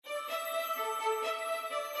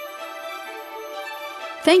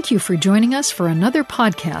Thank you for joining us for another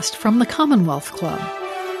podcast from the Commonwealth Club.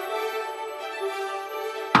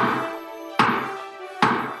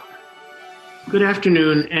 Good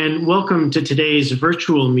afternoon, and welcome to today's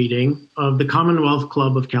virtual meeting of the Commonwealth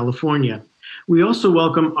Club of California. We also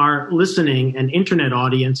welcome our listening and internet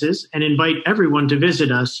audiences and invite everyone to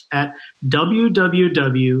visit us at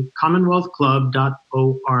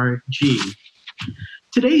www.commonwealthclub.org.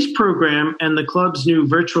 Today's program and the club's new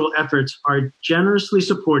virtual efforts are generously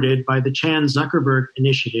supported by the Chan Zuckerberg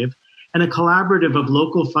Initiative and a collaborative of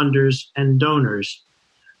local funders and donors.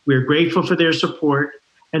 We are grateful for their support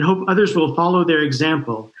and hope others will follow their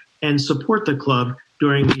example and support the club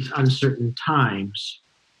during these uncertain times.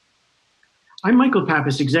 I'm Michael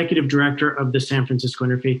Pappas, Executive Director of the San Francisco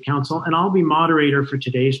Interfaith Council, and I'll be moderator for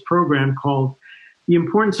today's program called The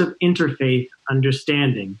Importance of Interfaith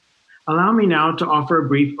Understanding. Allow me now to offer a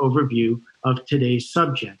brief overview of today's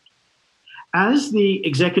subject. As the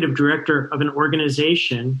Executive Director of an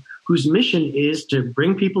organization whose mission is to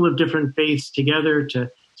bring people of different faiths together to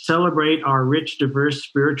celebrate our rich, diverse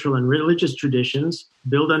spiritual and religious traditions,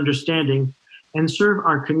 build understanding, and serve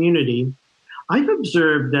our community, I've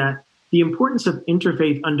observed that the importance of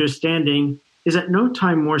interfaith understanding is at no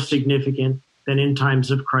time more significant than in times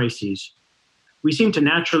of crises. We seem to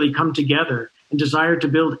naturally come together and desire to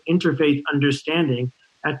build interfaith understanding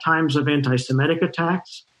at times of anti-Semitic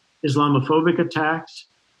attacks, Islamophobic attacks,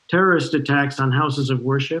 terrorist attacks on houses of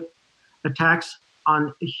worship, attacks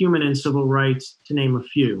on human and civil rights, to name a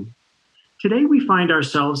few. Today, we find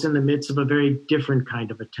ourselves in the midst of a very different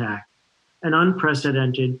kind of attack, an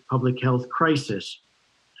unprecedented public health crisis.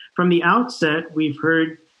 From the outset, we've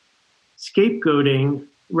heard scapegoating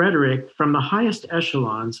rhetoric from the highest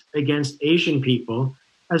echelons against Asian people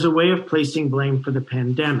as a way of placing blame for the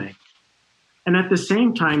pandemic. And at the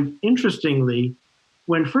same time, interestingly,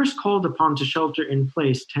 when first called upon to shelter in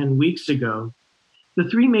place 10 weeks ago, the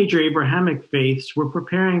three major Abrahamic faiths were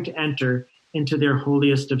preparing to enter into their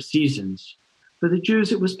holiest of seasons. For the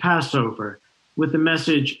Jews, it was Passover, with the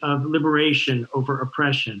message of liberation over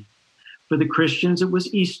oppression. For the Christians, it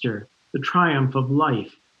was Easter, the triumph of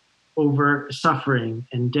life over suffering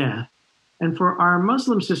and death. And for our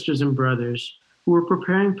Muslim sisters and brothers, who were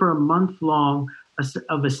preparing for a month-long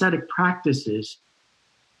of ascetic practices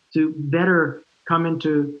to better come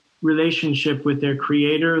into relationship with their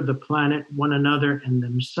Creator, the planet, one another, and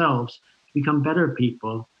themselves, to become better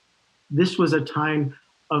people, this was a time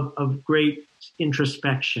of great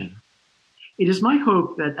introspection. It is my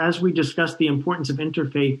hope that as we discuss the importance of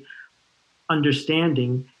interfaith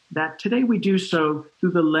understanding, that today we do so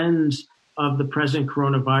through the lens of the present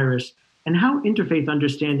coronavirus and how interfaith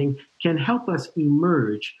understanding can help us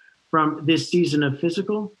emerge from this season of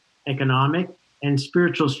physical, economic, and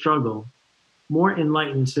spiritual struggle, more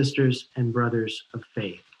enlightened sisters and brothers of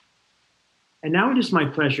faith. And now it is my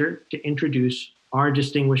pleasure to introduce our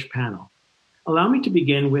distinguished panel. Allow me to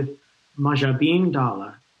begin with Mahjabeen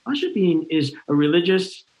Dhala. Mahjabeen is a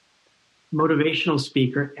religious, motivational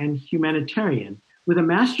speaker and humanitarian with a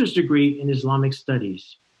master's degree in Islamic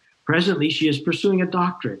Studies. Presently, she is pursuing a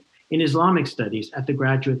doctorate in Islamic Studies at the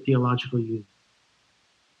Graduate Theological Union.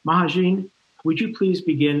 Mahjabeen, would you please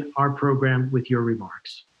begin our program with your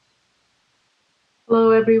remarks?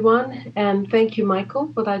 Hello, everyone, and thank you, Michael,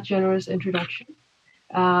 for that generous introduction.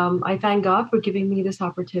 I thank God for giving me this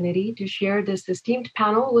opportunity to share this esteemed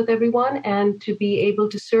panel with everyone and to be able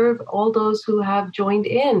to serve all those who have joined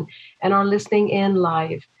in and are listening in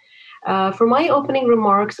live. For my opening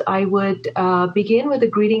remarks, I would begin with a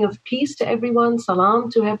greeting of peace to everyone, salam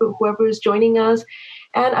to whoever is joining us.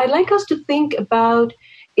 And I'd like us to think about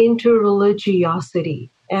interreligiosity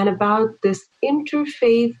and about this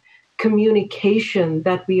interfaith communication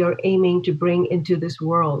that we are aiming to bring into this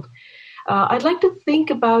world. I'd like to think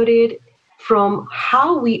about it from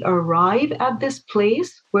how we arrive at this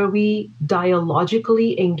place where we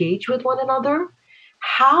dialogically engage with one another,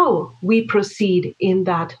 how we proceed in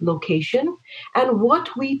that location, and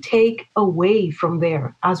what we take away from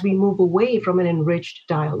there as we move away from an enriched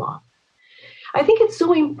dialogue. I think it's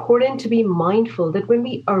so important to be mindful that when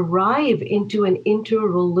we arrive into an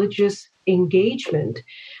interreligious engagement,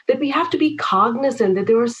 that we have to be cognizant that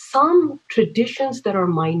there are some traditions that are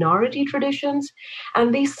minority traditions,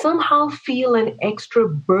 and they somehow feel an extra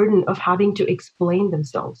burden of having to explain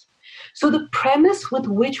themselves. So the premise with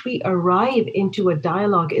which we arrive into a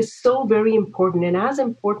dialogue is so very important, and as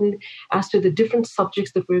important as to the different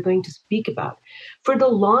subjects that we're going to speak about. For the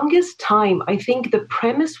longest time, I think the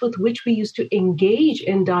premise with which we used to engage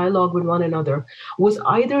in dialogue with one another was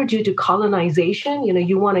either due to colonization.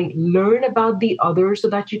 You want to learn about the other so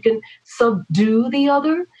that you can subdue the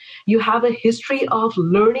other. You have a history of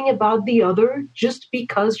learning about the other just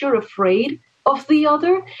because you're afraid of the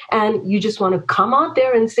other, and you just want to come out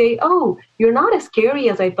there and say, oh, you're not as scary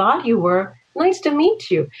as I thought you were. Nice to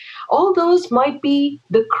meet you. All those might be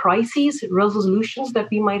the crises resolutions that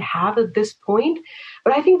we might have at this point.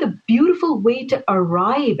 But I think the beautiful way to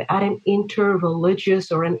arrive at an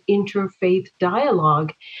interreligious or an interfaith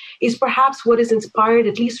dialogue is perhaps what is inspired,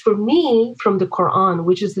 at least for me, from the Quran,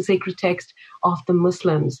 which is the sacred text of the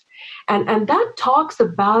Muslims. And that talks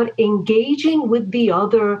about engaging with the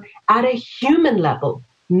other at a human level,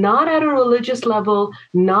 not at a religious level,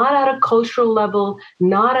 not at a cultural level,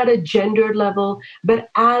 not at a gendered level, but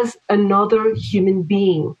as another human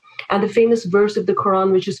being. And the famous verse of the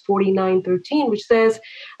Quran, which is 49:13, which says,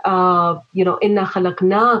 "Inna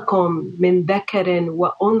khalaqnakum min dhakarin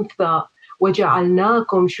wa untha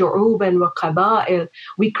وَجَعَلْنَاكُمْ شُعُوبًا وَقَبَائِلَ."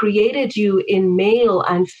 We created you in male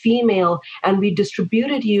and female, and we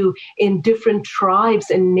distributed you in different tribes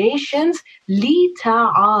and nations,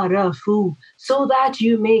 لِتَعَارَفُوا, so that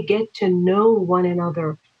you may get to know one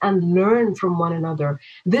another and learn from one another.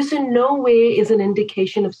 This in no way is an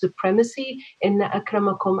indication of supremacy. إِنَّ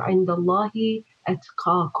أَكْرَمَكُمْ عِنْدَ اللَّهِ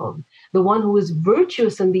أَتْقَاكُمْ. The one who is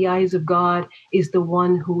virtuous in the eyes of God is the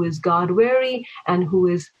one who is God-wary and who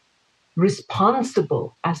is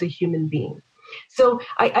responsible as a human being. So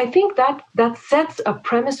I think that sets a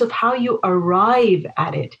premise of how you arrive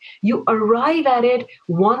at it. You arrive at it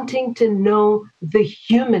wanting to know the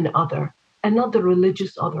human other and not the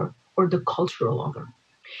religious other or the cultural other.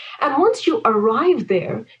 And once you arrive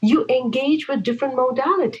there, you engage with different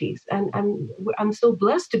modalities. And I'm so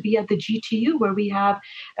blessed to be at the GTU, where we have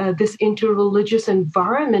this interreligious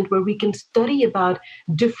environment where we can study about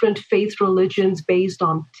different faith religions based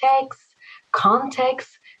on texts,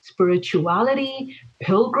 context, spirituality,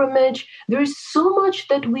 pilgrimage. There is so much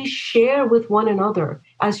that we share with one another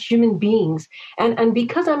as human beings. And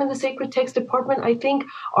because I'm in the sacred text department, I think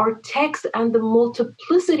our text and the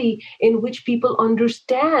multiplicity in which people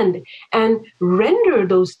understand and render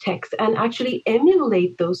those texts and actually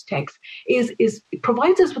emulate those texts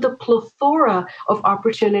provides us with a plethora of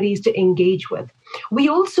opportunities to engage with. We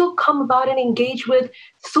also come about and engage with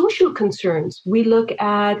social concerns. We look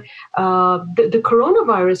at the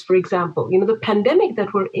coronavirus, for example, the pandemic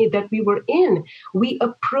that we were in. We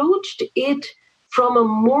approached it from a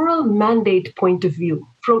moral mandate point of view.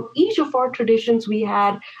 From each of our traditions, we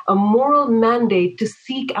had a moral mandate to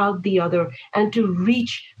seek out the other and to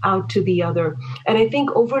reach out to the other. And I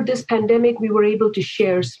think over this pandemic, we were able to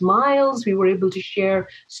share smiles, we were able to share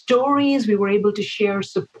stories, we were able to share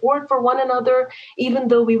support for one another, even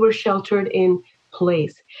though we were sheltered in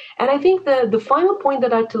place. And I think the final point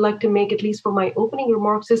that I'd like to make, at least for my opening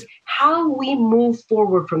remarks, is how we move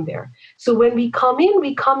forward from there. So when we come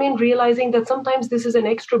in realizing that sometimes this is an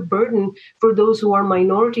extra burden for those who are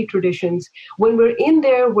minority traditions. When we're in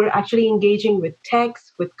there, we're actually engaging with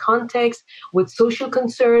text, with context, with social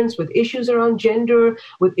concerns, with issues around gender,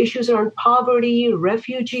 with issues around poverty,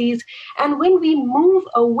 refugees. And when we move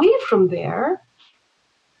away from there,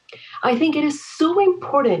 I think it is so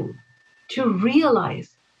important to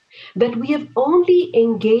realize that we have only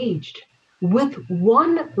engaged with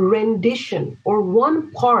one rendition or one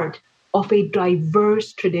part of a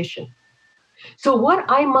diverse tradition. So what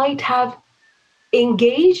I might have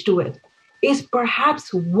engaged with is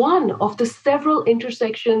perhaps one of the several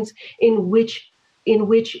intersections in which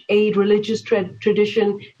a religious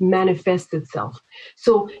tradition manifests itself.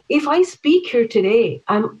 So if I speak here today,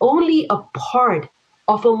 I'm only a part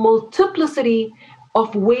of a multiplicity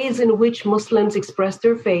of ways in which Muslims express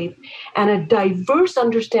their faith and a diverse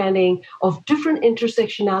understanding of different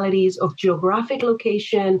intersectionalities of geographic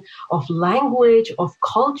location, of language, of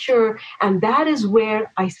culture, and that is where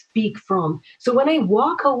I speak from. So when I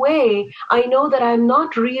walk away, I know that I'm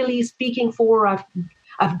not really speaking for,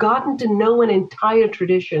 I've gotten to know an entire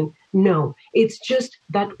tradition. No, it's just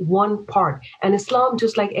that one part. And Islam,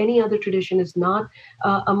 just like any other tradition, is not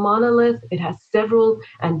a monolith. It has several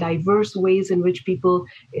and diverse ways in which people,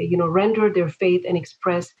 render their faith and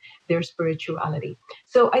express their spirituality.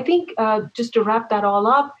 So I think just to wrap that all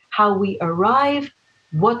up, how we arrive,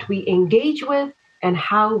 what we engage with, and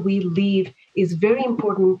how we leave is very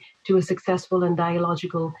important to a successful and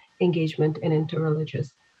dialogical engagement in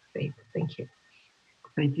interreligious faith. Thank you.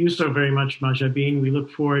 Thank you so very much, Mahjabeen. We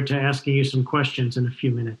look forward to asking you some questions in a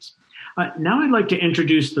few minutes. Now I'd like to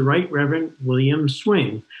introduce the Right Reverend William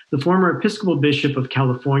Swing, the former Episcopal Bishop of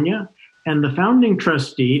California and the founding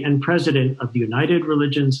trustee and president of the United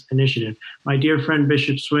Religions Initiative. My dear friend,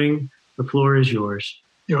 Bishop Swing, the floor is yours.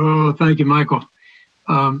 Oh, thank you, Michael.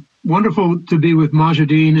 Wonderful to be with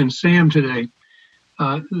Mahjabeen and Sam today.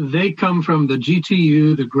 They come from the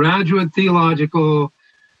GTU, the Graduate Theological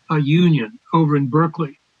Union over in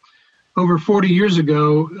Berkeley. Over 40 years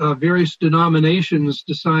ago, various denominations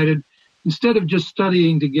decided, instead of just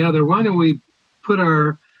studying together, why don't we put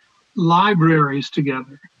our libraries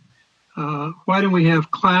together? Why don't we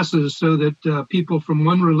have classes so that people from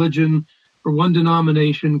one religion or one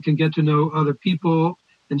denomination can get to know other people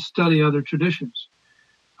and study other traditions?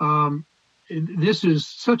 This is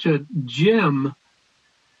such a gem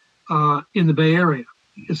in the Bay Area.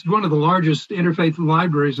 It's one of the largest interfaith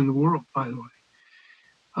libraries in the world, by the way.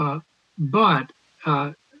 But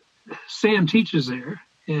Sam teaches there,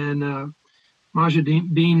 and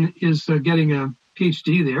Mahjabeen is getting a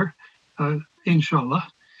Ph.D. there, inshallah.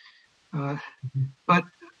 But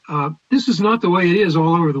this is not the way it is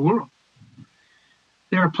all over the world.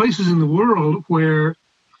 There are places in the world where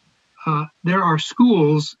there are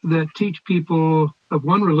schools that teach people of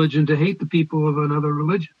one religion to hate the people of another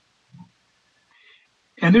religion.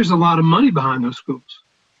 And there's a lot of money behind those schools.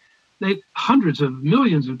 Hundreds of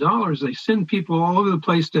millions of dollars. They send people all over the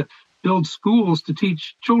place to build schools to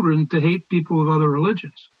teach children to hate people of other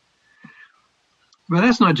religions. But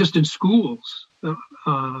that's not just in schools.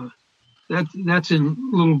 That's in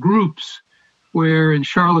little groups where in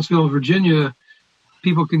Charlottesville, Virginia,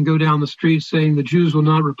 people can go down the street saying the Jews will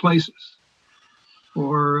not replace us.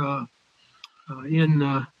 Or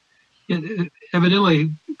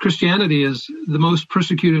evidently, Christianity is the most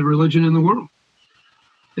persecuted religion in the world.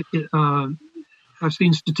 I've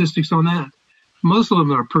seen statistics on that.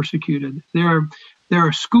 Muslims are persecuted. There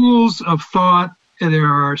are schools of thought, and there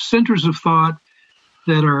are centers of thought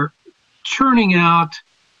that are churning out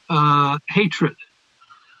hatred,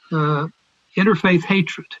 interfaith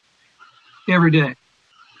hatred, every day.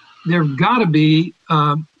 There have got to be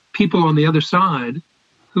people on the other side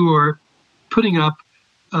who are putting up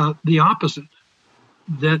the opposite,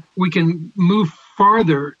 that we can move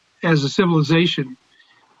farther as a civilization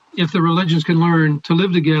if the religions can learn to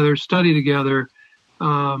live together, study together,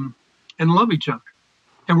 and love each other,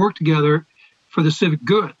 and work together for the civic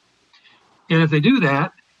good. And if they do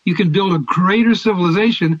that, you can build a greater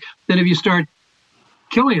civilization than if you start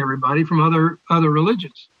killing everybody from other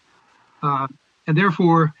religions. And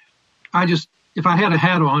therefore, if I had a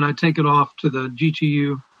hat on, I'd take it off to the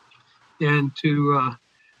GTU and to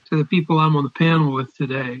the people I'm on the panel with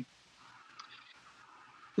today.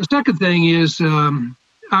 The second thing is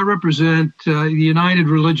I represent the United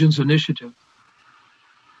Religions Initiative.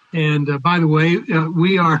 And by the way,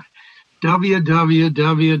 we are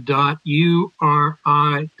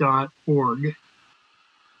www.uri.org.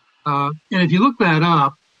 And if you look that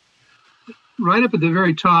up, right up at the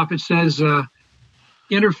very top, it says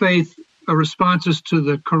interfaith responses to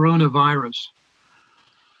the coronavirus.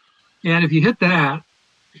 And if you hit that,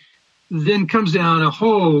 then comes down a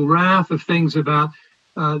whole raft of things about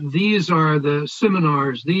these are the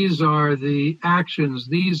seminars, these are the actions,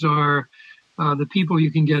 these are the people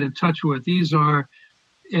you can get in touch with,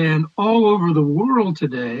 and all over the world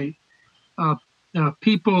today,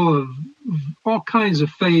 people of all kinds of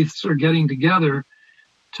faiths are getting together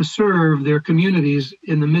to serve their communities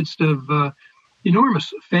in the midst of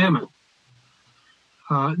enormous famine,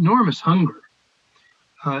 enormous hunger.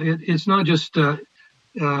 It's not just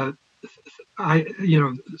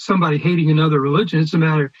somebody hating another religion. It's a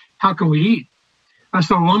matter of how can we eat. I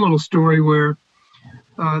saw one little story where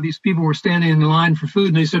these people were standing in line for food,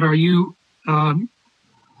 and they said, "Are you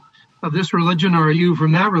of this religion, or are you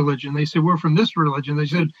from that religion?" They said, "We're from this religion." They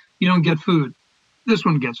said, "You don't get food. This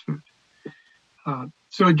one gets food."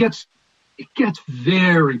 So it gets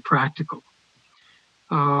very practical.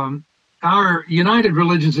 Our United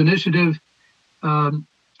Religions Initiative,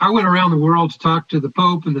 I went around the world to talk to the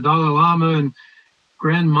Pope and the Dalai Lama and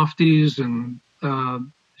Grand Muftis and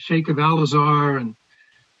Sheikh of Al-Azhar and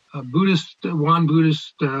Buddhist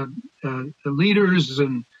leaders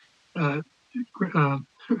and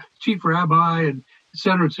chief rabbi and et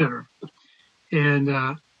cetera, et cetera. And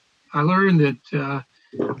I learned that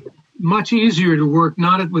much easier to work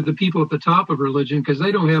not with the people at the top of religion because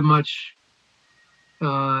they don't have much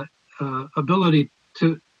ability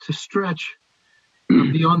to stretch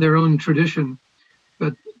beyond their own tradition.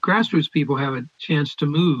 But grassroots people have a chance to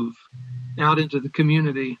move out into the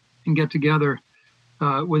community and get together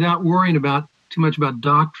without worrying about too much about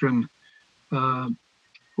doctrine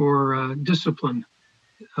or discipline.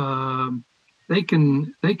 They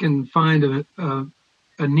can find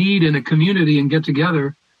a need in a community and get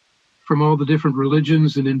together from all the different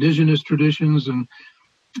religions and indigenous traditions and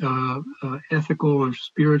ethical or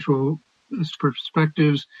spiritual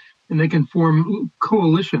perspectives, and they can form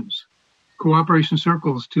coalitions, cooperation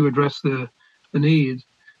circles to address the needs.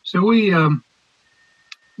 So we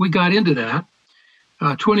got into that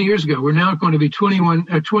 20 years ago. We're now going to be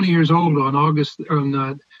 20 years old on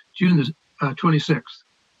June the 26th.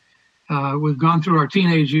 We've gone through our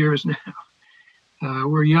teenage years now.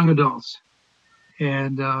 We're young adults,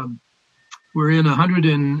 and we're in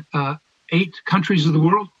 108 countries of the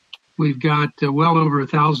world. We've got well over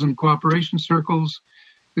 1,000 cooperation circles.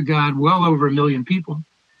 We've got well over 1 million people,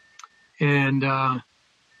 and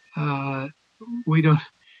we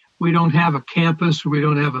don't have a campus. We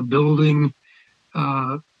don't have a building.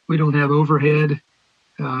 We don't have overhead.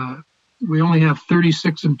 We only have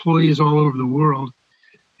 36 employees all over the world,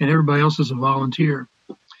 and everybody else is a volunteer.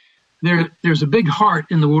 There's a big heart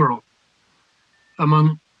in the world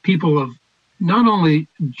among people of not only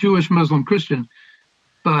Jewish, Muslim, Christian,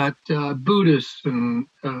 but Buddhists and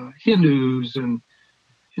Hindus and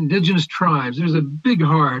indigenous tribes. There's a big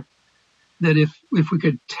heart that if we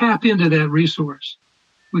could tap into that resource,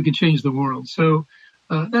 we could change the world. So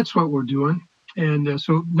that's what we're doing. And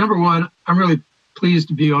so, number one, I'm really pleased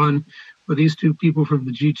to be on with these two people from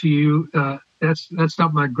the GTU. That's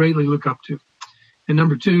something I greatly look up to. And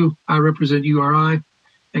number two, I represent URI,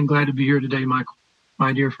 and glad to be here today, Michael,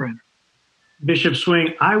 my dear friend. Bishop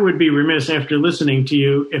Swing, I would be remiss after listening to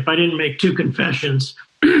you if I didn't make two confessions.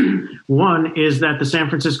 One is that the San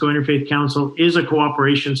Francisco Interfaith Council is a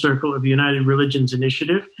cooperation circle of the United Religions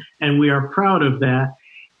Initiative, and we are proud of that.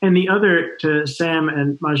 And the other, to Sam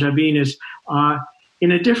and Mahjabeen, is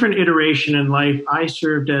in a different iteration in life, I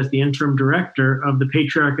served as the interim director of the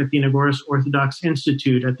Patriarch Athenagoras Orthodox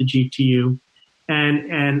Institute at the GTU,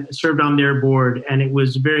 and served on their board. And it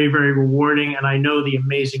was very, very rewarding, and I know the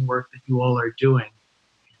amazing work that you all are doing.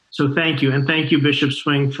 So thank you, and thank you, Bishop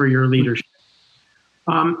Swing, for your leadership.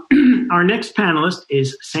 Our next panelist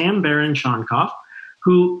is Sam Berrin Shonkoff,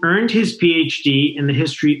 who earned his Ph.D. in the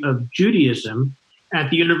history of Judaism at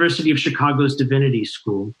the University of Chicago's Divinity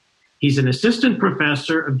School. He's an assistant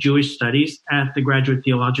professor of Jewish studies at the Graduate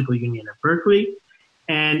Theological Union at Berkeley,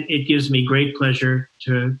 and it gives me great pleasure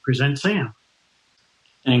to present Sam.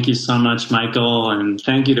 Thank you so much, Michael, and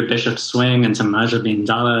thank you to Bishop Swing and to Mahjabeen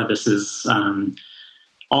Dhala. This is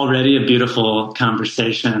already a beautiful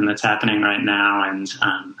conversation that's happening right now, and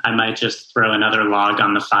I might just throw another log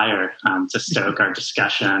on the fire to stoke our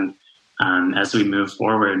discussion as we move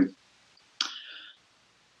forward.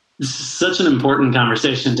 This is such an important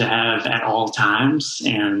conversation to have at all times,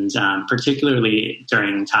 and particularly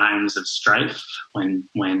during times of strife when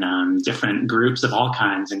different groups of all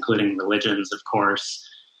kinds, including religions, of course,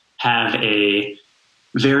 have a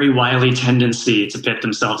very wily tendency to pit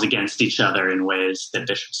themselves against each other in ways that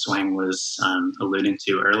Bishop Swing was alluding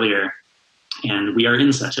to earlier. And we are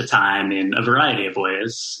in such a time in a variety of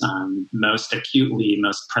ways, most acutely,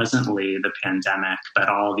 most presently, the pandemic, but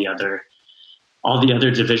all the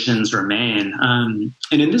other divisions remain. And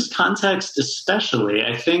in this context especially,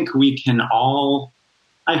 I think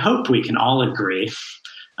I hope we can all agree,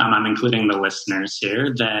 I'm including the listeners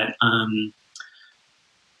here, that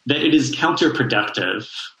it is counterproductive,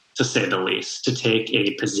 to say the least, to take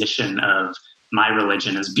a position of my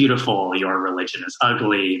religion is beautiful, your religion is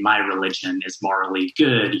ugly, my religion is morally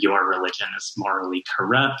good, your religion is morally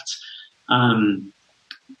corrupt.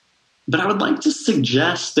 But I would like to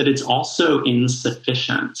suggest that it's also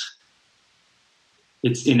insufficient.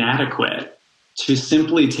 It's inadequate to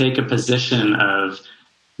simply take a position of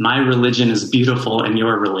my religion is beautiful and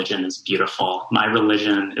your religion is beautiful. My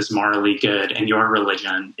religion is morally good and your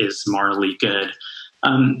religion is morally good.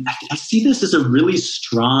 I see this as a really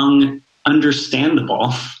strong,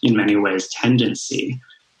 understandable, in many ways, tendency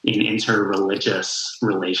in interreligious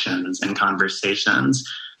relations and conversations.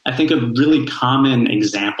 I think a really common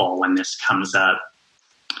example when this comes up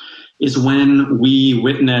is when we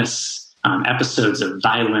witness episodes of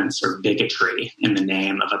violence or bigotry in the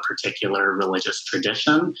name of a particular religious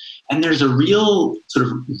tradition. And there's a real sort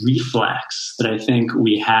of reflex that I think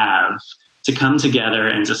we have to come together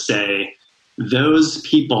and to say, those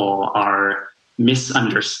people are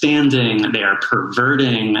misunderstanding, they are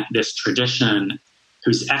perverting this tradition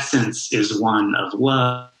whose essence is one of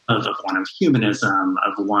love, of one of humanism,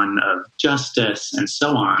 of one of justice, and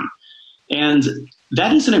so on. And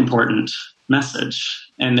that is an important message,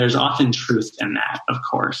 and there's often truth in that, of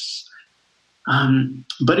course.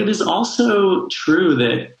 But it is also true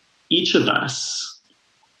that each of us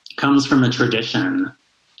comes from a tradition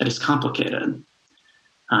that is complicated.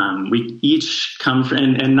 We each come from,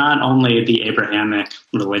 and not only the Abrahamic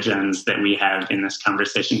religions that we have in this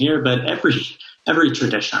conversation here, but every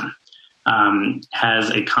tradition has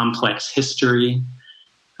a complex history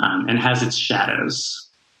and has its shadows.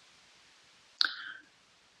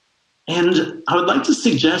 And I would like to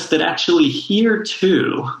suggest that actually here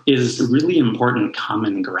too is really important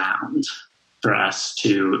common ground for us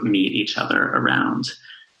to meet each other around.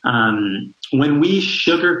 When we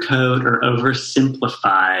sugarcoat or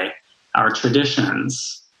oversimplify our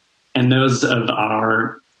traditions and those of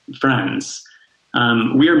our friends,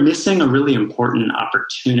 we are missing a really important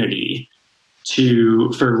opportunity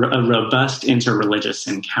for a robust interreligious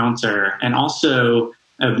encounter, and also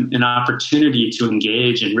an opportunity to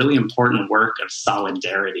engage in really important work of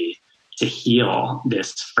solidarity to heal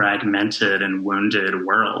this fragmented and wounded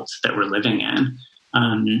world that we're living in.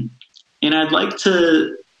 And I'd like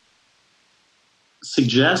to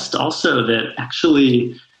suggest also that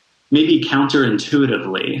actually, maybe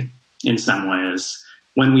counterintuitively in some ways,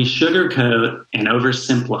 when we sugarcoat and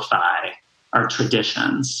oversimplify our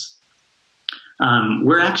traditions,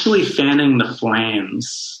 we're actually fanning the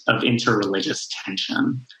flames of interreligious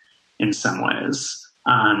tension in some ways.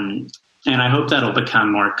 And I hope that'll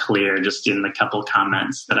become more clear just in the couple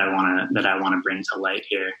comments that I want to bring to light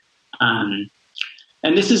here. And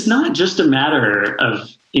this is not just a matter of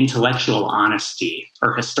intellectual honesty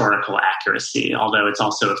or historical accuracy, although it's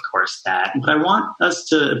also, of course, that. But I want us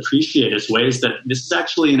to appreciate as ways that this is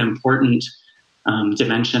actually an important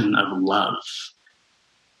dimension of love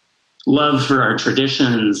for our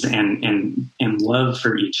traditions and love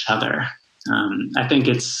for each other. I think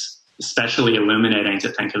it's especially illuminating to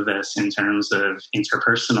think of this in terms of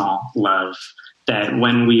interpersonal love, that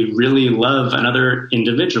when we really love another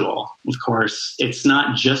individual, of course, it's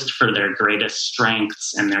not just for their greatest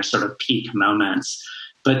strengths and their sort of peak moments,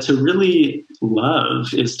 but to really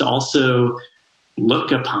love is to also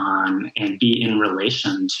look upon and be in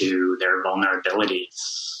relation to their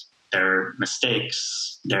vulnerabilities, their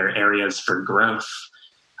mistakes, their areas for growth.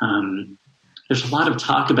 There's a lot of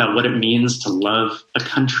talk about what it means to love a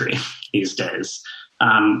country these days.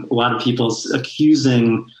 A lot of people's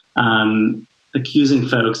accusing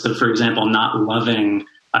folks of, for example, not loving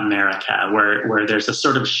America, where there's a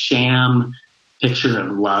sort of sham picture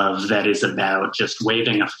of love that is about just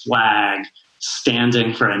waving a flag,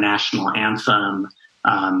 standing for a national anthem,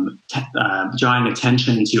 drawing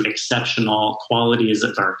attention to exceptional qualities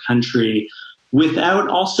of our country, without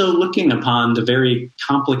also looking upon the very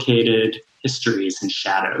complicated histories and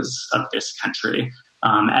shadows of this country.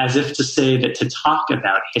 As if to say that to talk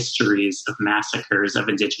about histories of massacres of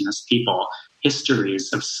indigenous people,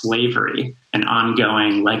 histories of slavery and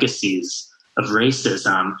ongoing legacies of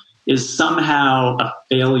racism is somehow a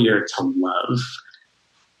failure to love.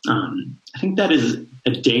 I think that is a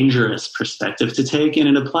dangerous perspective to take, and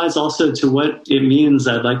it applies also to what it means,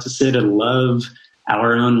 I'd like to say, to love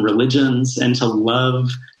our own religions and to love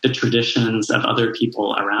the traditions of other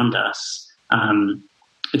people around us.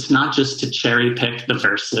 It's not just to cherry pick the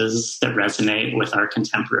verses that resonate with our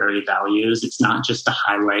contemporary values. It's not just to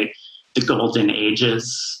highlight the golden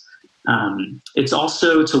ages. It's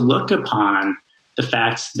also to look upon the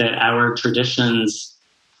fact that our traditions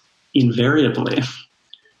invariably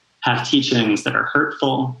have teachings that are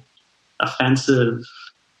hurtful, offensive.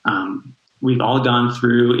 We've all gone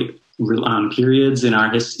through periods in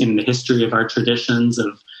the history of our traditions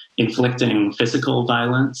of inflicting physical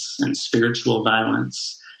violence and spiritual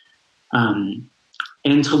violence.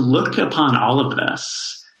 And to look upon all of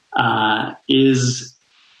this is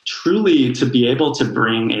truly to be able to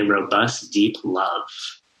bring a robust, deep love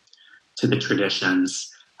to the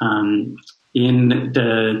traditions. In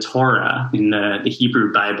the Torah, in the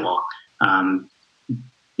Hebrew Bible,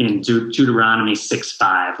 in Deuteronomy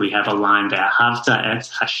 6:5, we have a line, Ve'ahavta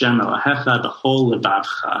et Hashem Elohecha b'chol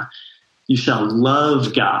levavcha. You shall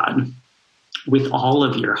love God with all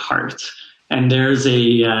of your heart. And there's a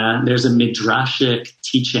midrashic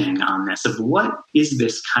teaching on this of what is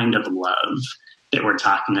this kind of love that we're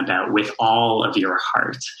talking about with all of your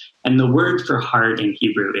heart. And the word for heart in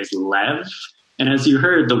Hebrew is lev. And as you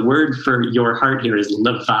heard, the word for your heart here is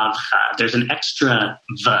levavcha. There's an extra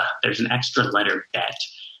v, there's an extra letter bet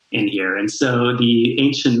in here. And so the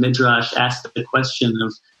ancient midrash asked the question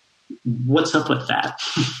of, what's up with that?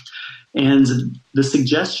 And the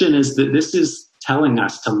suggestion is that this is telling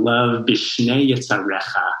us to love bishnei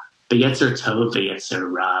yetzarecha, b'yetzer tov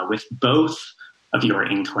v'yetzer ra, with both of your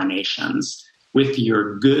inclinations. with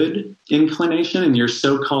your good inclination and your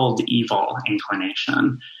so-called evil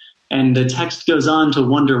inclination. And the text goes on to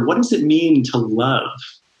wonder, what does it mean to love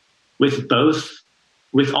with both,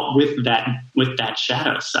 with that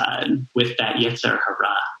shadow side, with that Yetzer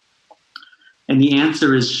Hara? And the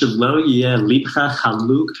answer is Shelo yeh libcha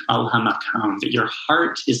chaluk al hamakom, that your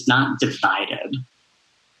heart is not divided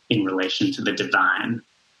in relation to the divine.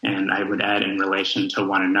 And I would add in relation to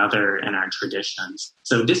one another and our traditions.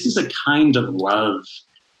 So this is a kind of love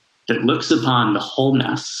that looks upon the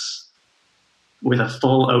wholeness with a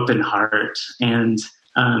full open heart. And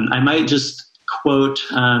I might just quote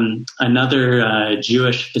another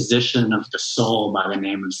Jewish physician of the soul by the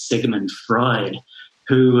name of Sigmund Freud,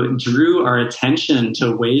 who drew our attention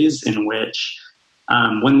to ways in which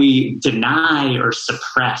when we deny or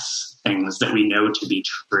suppress things that we know to be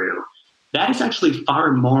true, that is actually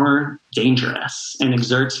far more dangerous and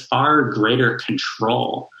exerts far greater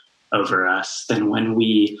control over us than when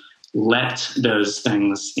we let those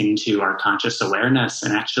things into our conscious awareness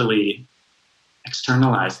and actually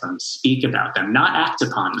externalize them, speak about them, not act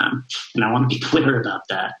upon them. And I want to be clear about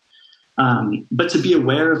that. But to be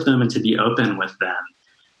aware of them and to be open with them.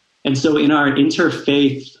 And so in our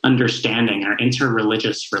interfaith understanding, our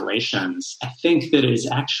interreligious relations, I think that it is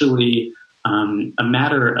actually a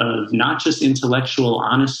matter of not just intellectual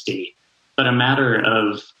honesty, but a matter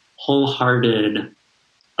of wholehearted,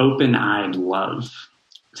 open-eyed love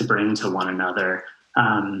to bring to one another,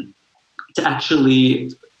 to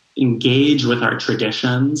actually engage with our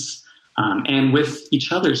traditions and with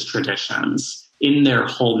each other's traditions in their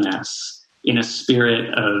wholeness, in a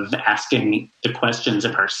spirit of asking the questions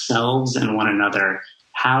of ourselves and one another,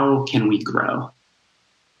 how can we grow?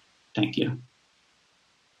 Thank you.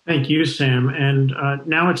 Thank you, Sam. And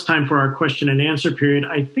now it's time for our question and answer period.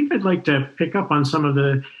 I think I'd like to pick up on some of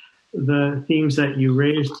the themes that you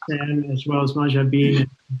raised, Sam, as well as Mahjabeen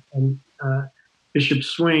and Bishop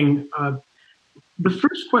Swing. The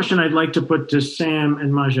first question I'd like to put to Sam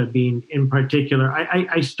and Mahjabeen in particular,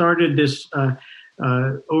 I started this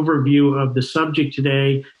overview of the subject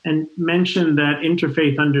today and mentioned that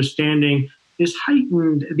interfaith understanding is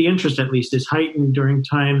heightened, the interest at least is heightened during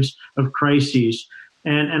times of crises.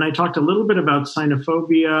 And I talked a little bit about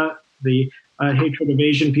xenophobia, the hatred of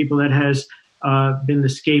Asian people that has been the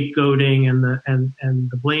scapegoating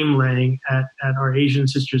and the blame laying at our Asian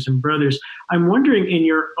sisters and brothers. I'm wondering, in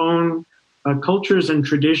your own cultures and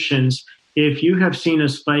traditions, if you have seen a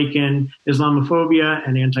spike in Islamophobia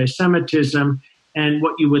and anti-Semitism, and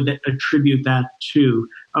what you would attribute that to.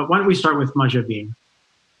 Why don't we start with Mahjabeen?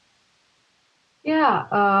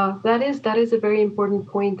 Yeah, that is a very important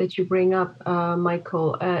point that you bring up,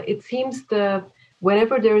 Michael. It seems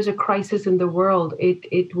whenever there is a crisis in the world,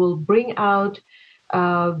 it will bring out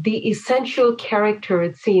the essential character,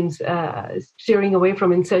 it seems, steering away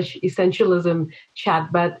from essentialism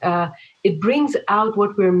chat, but it brings out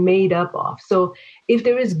what we're made up of. So if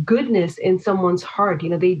there is goodness in someone's heart,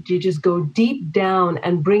 they just go deep down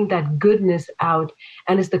and bring that goodness out.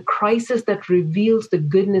 And it's the crisis that reveals the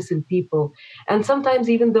goodness in people. And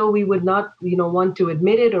sometimes, even though we would not, want to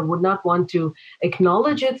admit it or would not want to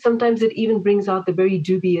acknowledge it, sometimes it even brings out the very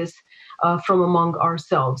dubious from among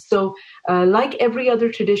ourselves. So like every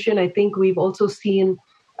other tradition, I think we've also seen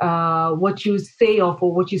what you say of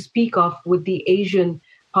or what you speak of with the Asian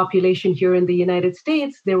population here in the United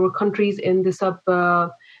States. There were countries in the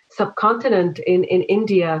subcontinent in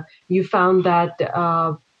India. You found that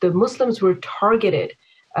the Muslims were targeted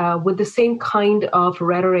with the same kind of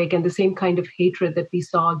rhetoric and the same kind of hatred that we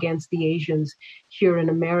saw against the Asians here in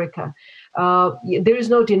America. There is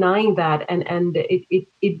no denying that, and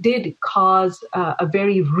it did cause a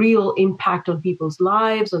very real impact on people's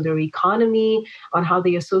lives, on their economy, on how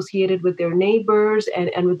they associated with their neighbors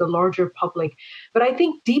and with the larger public. But I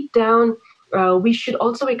think deep down, we should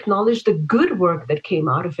also acknowledge the good work that came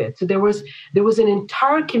out of it. So there was an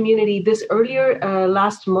entire community. This earlier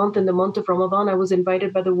last month, in the month of Ramadan, I was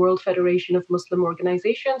invited by the World Federation of Muslim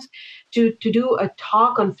Organizations to do a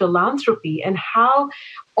talk on philanthropy and how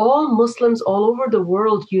all Muslims all over the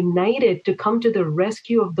world united to come to the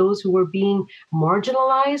rescue of those who were being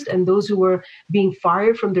marginalized and those who were being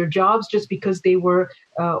fired from their jobs just because they were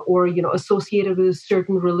associated with a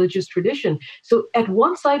certain religious tradition. So at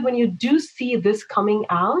one side, when you do see this coming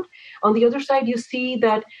out, on the other side, you see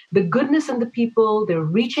that the goodness in the people, they're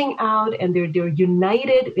reaching out and they're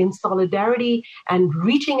united in solidarity and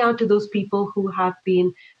reaching out to those people who have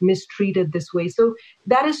been mistreated this way. So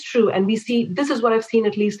that is true. And we see, this is what I've seen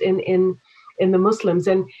at least in in the Muslims.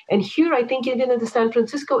 And here, I think even in the San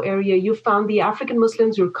Francisco area, you found the African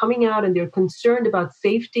Muslims who are coming out and they're concerned about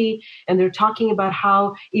safety. And they're talking about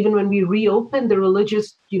how even when we reopen the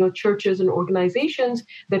religious, churches and organizations,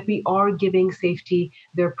 that we are giving safety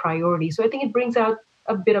their priority. So I think it brings out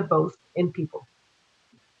a bit of both in people.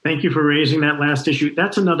 Thank you for raising that last issue.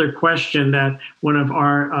 That's another question that one of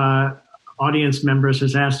our audience members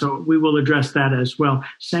has asked, so we will address that as well.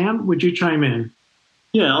 Sam, would you chime in?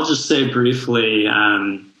 Yeah, I'll just say briefly,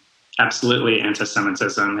 absolutely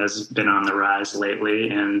anti-Semitism has been on the rise lately,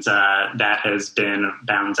 and that has been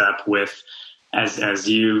bound up with, as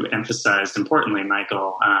you emphasized importantly,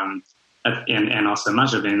 Michael, and also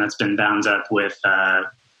Mahjabeen, that's been bound up with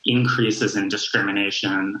increases in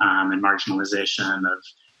discrimination and marginalization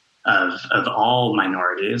of all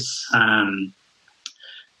minorities.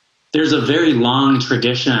 There's a very long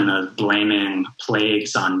tradition of blaming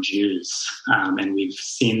plagues on Jews, and we've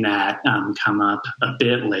seen that come up a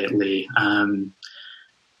bit lately. And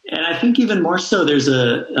I think even more so, there's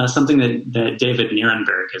something that David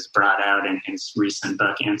Nierenberg has brought out in his recent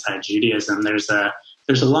book, Anti-Judaism. There's a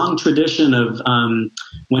long tradition of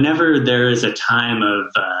whenever there is a time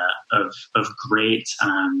of great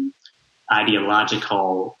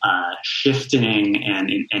ideological shifting and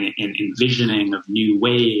envisioning of new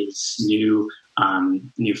ways, new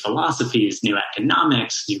philosophies, new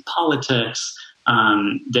economics, new politics.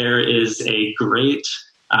 There is a great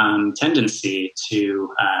tendency to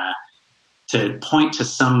point to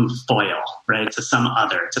some foil, right, to some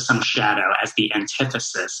other, to some shadow as the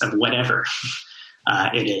antithesis of whatever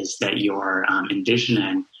it is that you're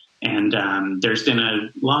envisioning. And there's been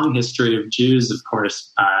a long history of Jews, of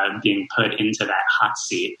course, being put into that hot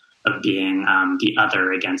seat of being the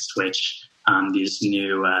other against which these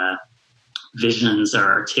new visions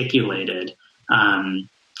are articulated.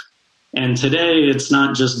 And today, it's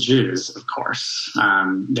not just Jews, of course.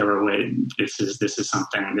 This is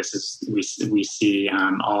something. We see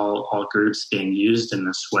all groups being used in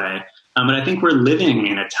this way. But I think we're living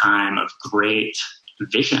in a time of great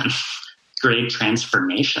vision, great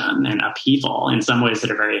transformation and upheaval in some ways that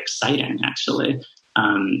are very exciting, actually.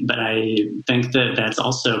 But I think that that's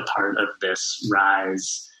also part of this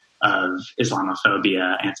rise of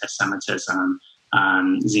Islamophobia, anti-Semitism,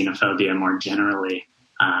 xenophobia more generally,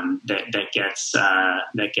 that gets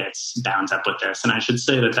bound up with this. And I should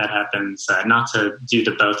say that happens not to do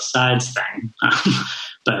the both sides thing,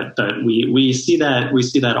 but we see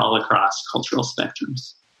that all across cultural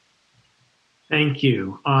spectrums. Thank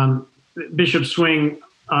you. Bishop Swing,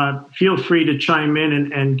 feel free to chime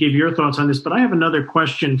in and give your thoughts on this, but I have another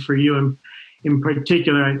question for you in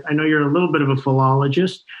particular. I know you're a little bit of a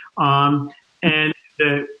philologist, and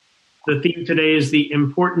the theme today is the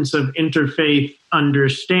importance of interfaith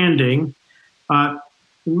understanding. In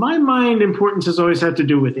my mind, importance has always had to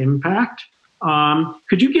do with impact.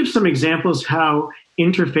 Could you give some examples how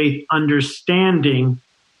interfaith understanding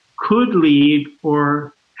could lead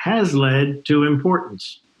or has led to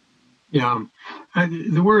importance? Yeah,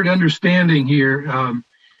 the word understanding here,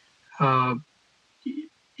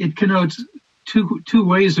 it connotes two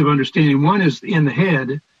ways of understanding. One is in the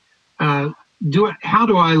head. How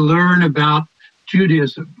do I learn about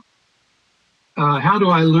Judaism? How do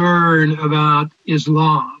I learn about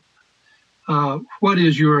Islam? What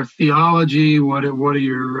is your theology? What are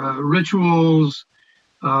your rituals,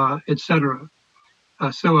 etc.?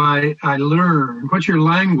 So I learn. What's your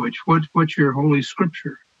language? What's your Holy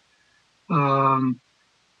Scripture? And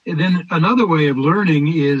then another way of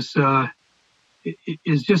learning is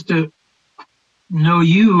just to know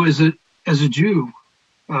you as a Jew,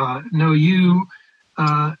 know you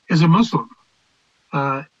as a Muslim.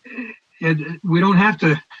 We don't have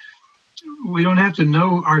to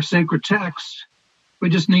know our sacred texts. We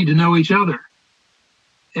just need to know each other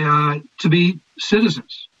to be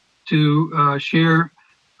citizens, to share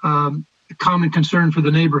a common concern for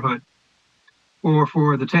the neighborhood or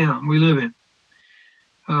for the town we live in.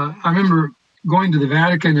 I remember going to the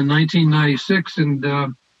Vatican in 1996, and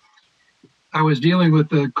I was dealing with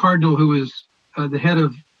the cardinal who was the head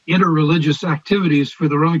of interreligious activities for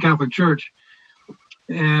the Roman Catholic Church.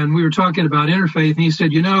 And we were talking about interfaith, and he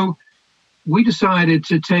said, we decided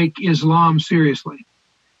to take Islam seriously.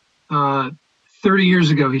 30 years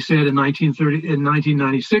ago, he said, in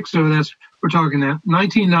 1996, so we're talking now,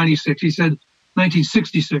 1996, he said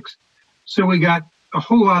 1966. So we got a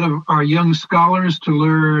whole lot of our young scholars to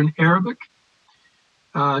learn Arabic,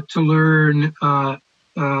 to learn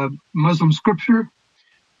Muslim scripture,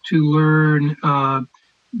 to learn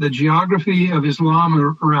the geography of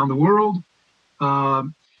Islam around the world.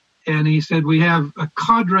 And he said, we have a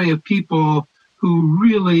cadre of people who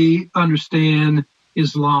really understand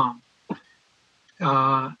Islam.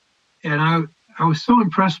 And I was so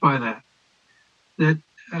impressed by that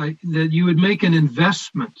you would make an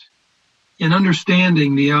investment in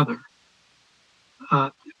understanding the other.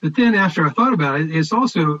 But then after I thought about it,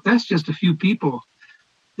 that's just a few people.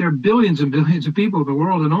 There are billions and billions of people in the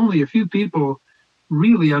world, and only a few people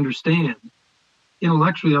really intellectually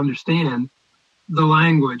understand the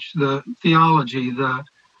language, the theology, the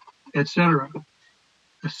etc.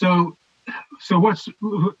 So what's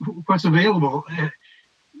available?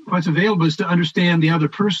 What's available is to understand the other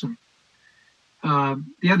person.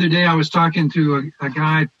 The other day I was talking to a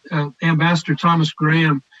guy, Ambassador Thomas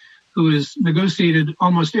Graham, who has negotiated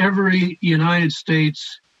almost every United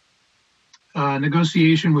States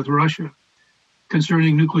negotiation with Russia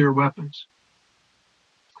concerning nuclear weapons.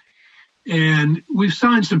 And we've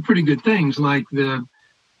signed some pretty good things like the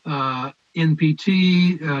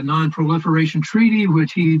NPT, Non-Proliferation Treaty,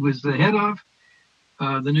 which he was the head of,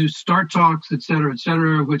 the new START talks, et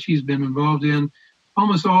cetera, which he's been involved in.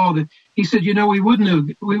 Almost all that. He said, we wouldn't have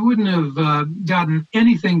gotten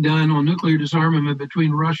anything done on nuclear disarmament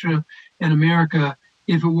between Russia and America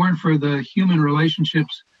if it weren't for the human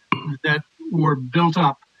relationships that were built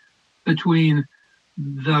up between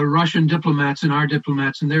the Russian diplomats and our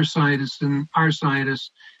diplomats and their scientists and our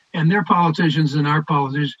scientists and their politicians and our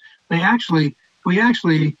politicians. We actually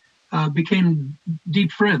became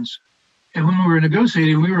deep friends. And when we were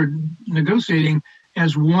negotiating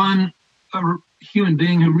as one human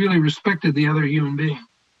being who really respected the other human being.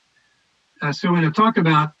 So when I talk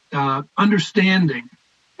about understanding,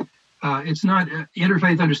 it's not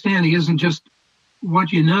interfaith understanding isn't just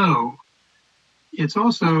what you know. It's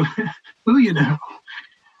also who you know.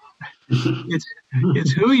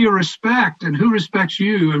 It's who you respect and who respects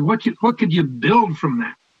you, and what could you build from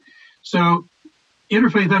that. So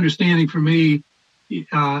interfaith understanding for me,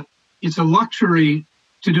 it's a luxury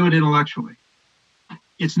to do it intellectually.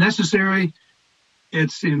 It's necessary.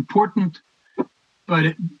 It's important,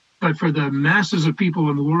 but for the masses of people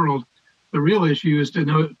in the world, the real issue is to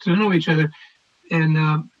know each other.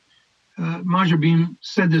 And Mahjabeen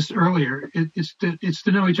said this earlier. It's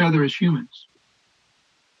to know each other as humans.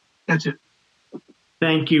 That's it.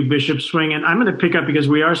 Thank you, Bishop Swing. And I'm going to pick up because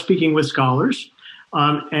we are speaking with scholars,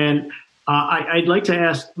 and I'd like to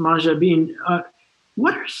ask Mahjabeen,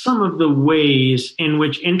 what are some of the ways in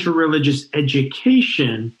which interreligious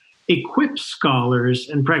education equips scholars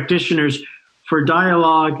and practitioners for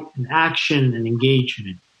dialogue and action and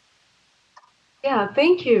engagement? Yeah,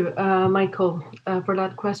 thank you, Michael, for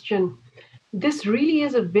that question. This really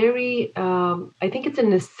is a very, I think it's a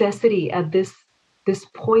necessity at this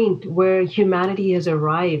point where humanity has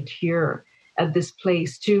arrived here at this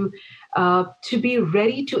place to be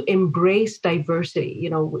ready to embrace diversity.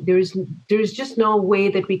 There's just no way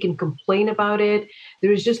that we can complain about it.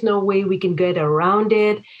 There is just no way we can get around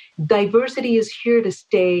it. Diversity is here to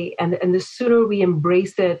stay, and the sooner we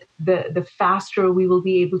embrace it, the faster we will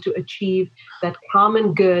be able to achieve that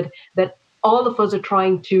common good that all of us are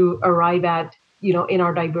trying to arrive at, in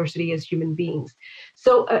our diversity as human beings.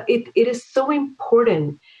 So it is so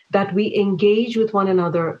important that we engage with one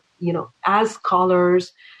another, as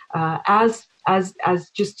scholars, as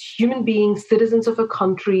just human beings, citizens of a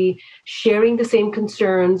country, sharing the same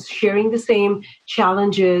concerns, sharing the same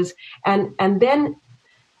challenges. And then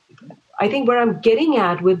I think where I'm getting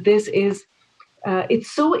at with this is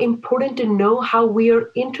it's so important to know how we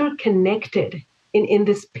are interconnected in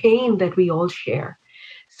this pain that we all share.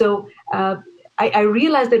 So I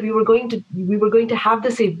realized that we were going to have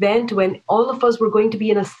this event when all of us were going to be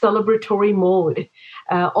in a celebratory mode.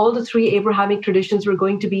 All the three Abrahamic traditions were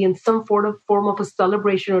going to be in some form of a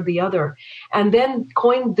celebration or the other. And then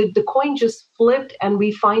the coin just flipped, and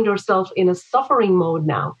we find ourselves in a suffering mode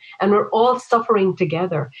now. And we're all suffering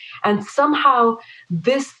together. And somehow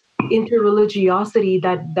this interreligiosity,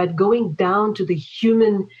 that going down to the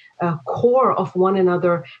human core of one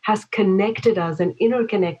another, has connected us and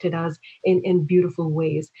interconnected us in beautiful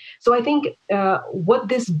ways. So I think what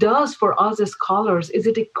this does for us as scholars is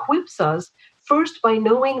it equips us first by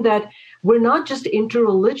knowing that we're not just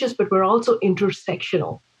interreligious, but we're also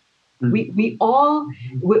intersectional. We all,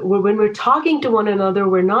 when we're talking to one another,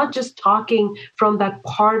 we're not just talking from that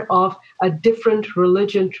part of a different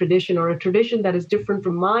religion tradition or a tradition that is different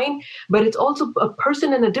from mine, but it's also a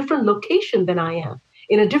person in a different location than I am,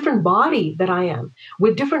 in a different body than I am,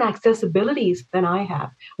 with different accessibilities than I have,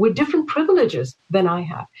 with different privileges than I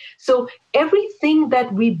have. So everything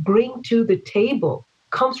that we bring to the table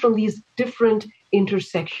comes from these different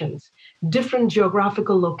intersections. different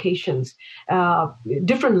geographical locations,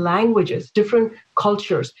 different languages, different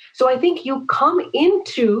cultures. So I think you come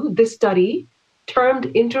into this study termed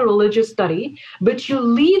interreligious study, but you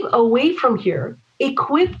leave away from here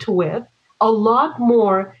equipped with a lot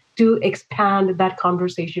more to expand that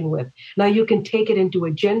conversation with. Now, you can take it into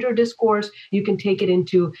a gender discourse. You can take it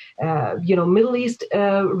into, Middle East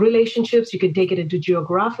relationships. You can take it into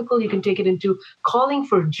geographical. You can take it into calling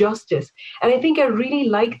for justice. And I think I really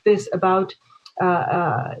like this about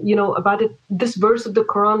this verse of the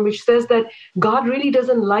Quran, which says that God really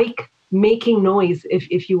doesn't like making noise,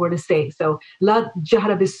 if you were to say. So, la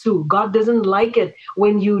jahra bisu. God doesn't like it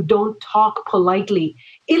when you don't talk politely.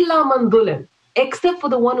 Illa man dhulim. Except for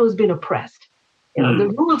the one who's been oppressed.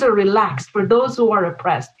 The rules are relaxed for those who are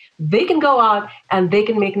oppressed. They can go out and they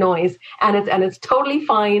can make noise, and it's totally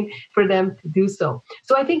fine for them to do so.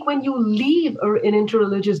 So I think when you leave an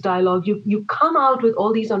interreligious dialogue, you come out with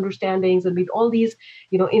all these understandings and with all these,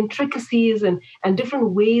 intricacies and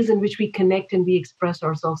different ways in which we connect and we express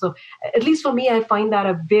ourselves. So at least for me, I find that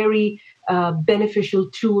a very beneficial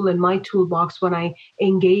tool in my toolbox when I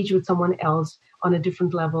engage with someone else on a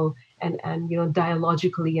different level and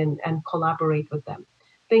dialogically and collaborate with them.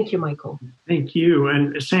 Thank you, Michael. Thank you.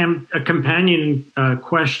 And Sam, a companion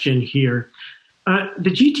question here. The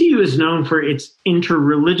GTU is known for its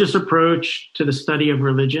interreligious approach to the study of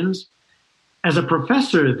religions. As a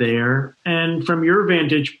professor there, and from your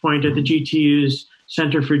vantage point at the GTU's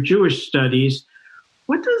Center for Jewish Studies,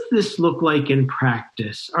 what does this look like in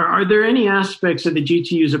practice? Are there any aspects of the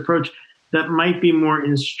GTU's approach that might be more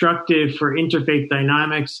instructive for interfaith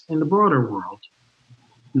dynamics in the broader world?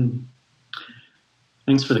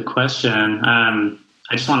 Thanks for the question. I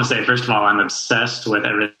just want to say, first of all, I'm obsessed with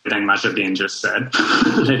everything Mahjabeen just said.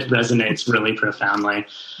 It resonates really profoundly.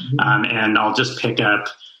 And I'll just pick up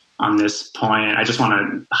on this point. I just want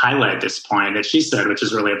to highlight this point that she said, which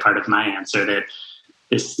is really a part of my answer, that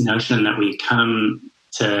this notion that we come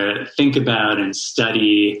to think about and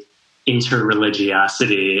study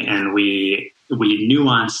interreligiosity, and we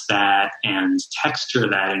nuance that and texture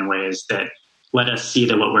that in ways that let us see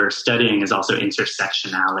that what we're studying is also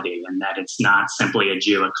intersectionality, and that it's not simply a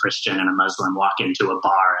Jew, a Christian, and a Muslim walk into a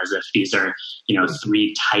bar as if these are,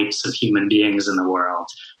 three types of human beings in the world,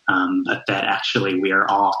 but that actually we are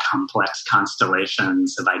all complex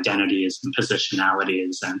constellations of identities and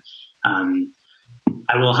positionalities. And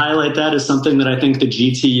I will highlight that as something that I think the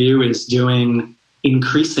GTU is doing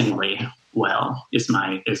increasingly well, is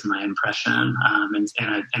my impression, and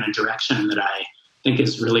a direction that I think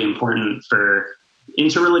is really important for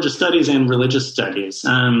interreligious studies and religious studies.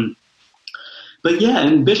 But yeah,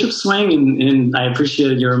 and Bishop Swing, and I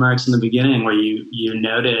appreciated your remarks in the beginning where you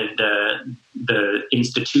noted the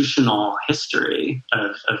institutional history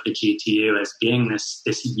of the GTU as being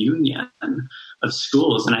this union of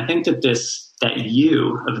schools, and I think that that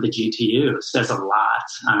U of the GTU says a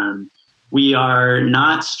lot. We are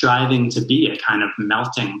not striving to be a kind of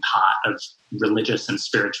melting pot of religious and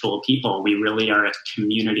spiritual people. We really are a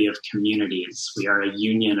community of communities. We are a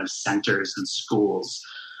union of centers and schools.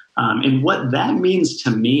 And what that means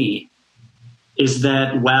to me is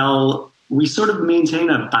that, well, we sort of maintain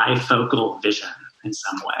a bifocal vision in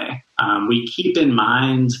some way. We keep in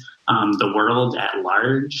mind the world at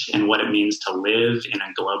large and what it means to live in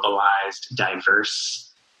a globalized,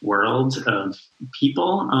 diverse world of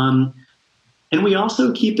people. And we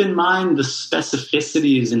also keep in mind the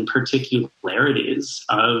specificities and particularities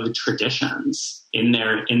of traditions in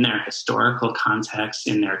their historical context,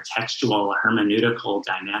 in their textual hermeneutical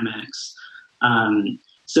dynamics.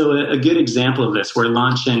 So a good example of this, we're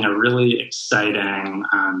launching a really exciting,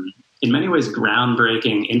 in many ways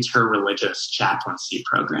groundbreaking interreligious chaplaincy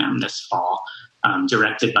program this fall,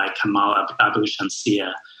 directed by Kamal Abu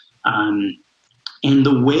Shamsia. And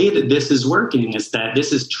the way that this is working is that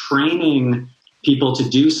this is training people to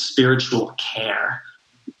do spiritual care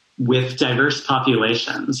with diverse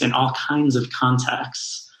populations in all kinds of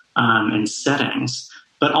contexts and settings.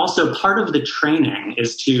 But also part of the training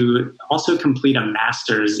is to also complete a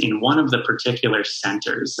master's in one of the particular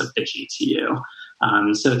centers of the GTU.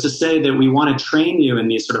 So to say that we want to train you in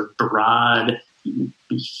these sort of broad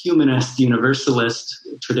humanist, universalist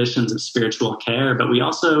traditions of spiritual care, but we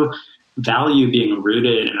also value being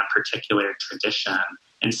rooted in a particular tradition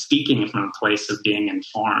and speaking from a place of being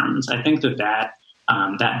informed. I think that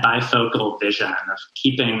bifocal vision of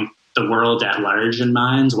keeping the world at large in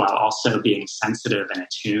mind while also being sensitive and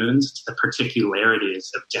attuned to the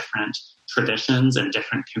particularities of different traditions and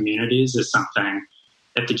different communities is something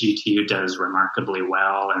that the GTU does remarkably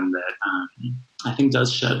well, and that I think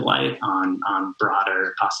does shed light on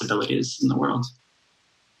broader possibilities in the world.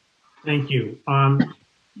 Thank you.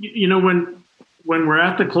 When we're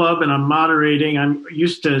at the club and I'm moderating, I'm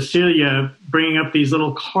used to Celia bringing up these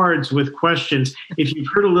little cards with questions. If you've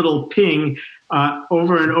heard a little ping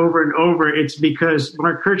over and over and over, it's because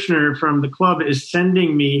Mark Kirchner from the club is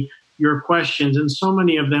sending me your questions, and so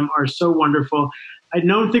many of them are so wonderful. I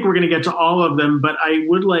don't think we're going to get to all of them, but I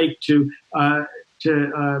would like to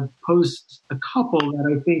post a couple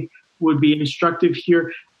that I think would be instructive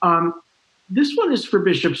here. This one is for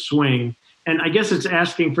Bishop Swing, and I guess it's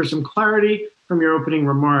asking for some clarity from your opening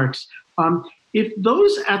remarks. If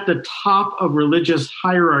those at the top of religious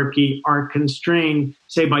hierarchy are constrained,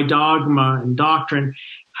 say, by dogma and doctrine,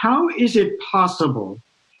 how is it possible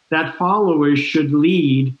that followers should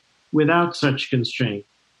lead without such constraint?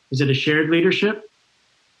 Is it a shared leadership?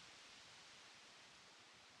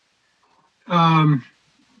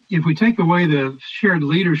 If we take away the shared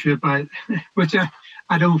leadership, which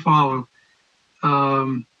I don't follow,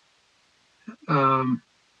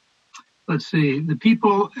 let's see, the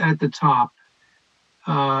people at the top.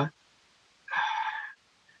 I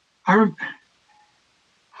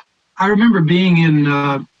remember being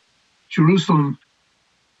in Jerusalem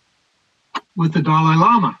with the Dalai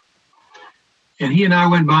Lama, and he and I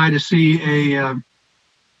went by to see a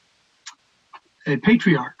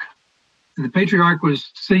patriarch. And the patriarch was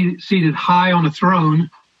seated high on a throne,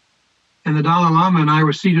 and the Dalai Lama and I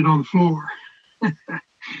were seated on the floor.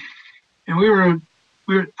 And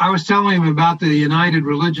I was telling him about the United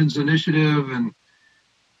Religions Initiative and et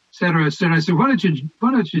cetera, et cetera. I said, why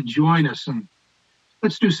don't you join us and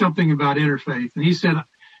let's do something about interfaith? And he said,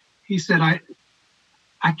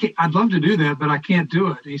 I'd love to do that, but I can't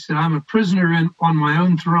do it. He said, I'm a prisoner on my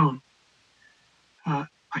own throne. I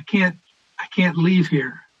can't leave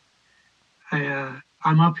here.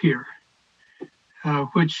 I'm up here,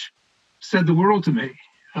 which said the world to me.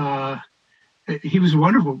 He was a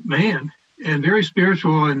wonderful man and very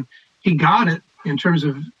spiritual, and he got it in terms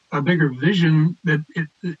of a bigger vision that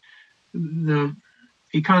the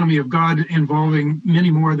economy of God involving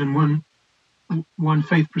many more than one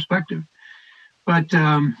faith perspective. But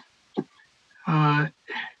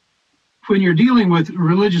when you're dealing with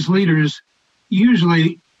religious leaders,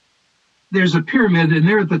 usually there's a pyramid, and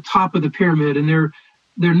they're at the top of the pyramid, and their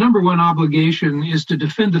number one obligation is to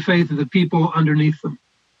defend the faith of the people underneath them.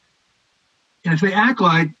 And if they act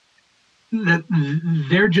like that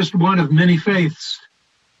they're just one of many faiths,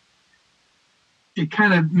 it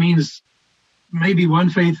kind of means maybe one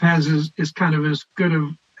faith is kind of as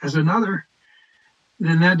good as another,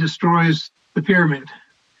 then that destroys the pyramid.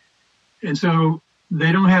 And so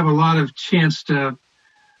they don't have a lot of chance to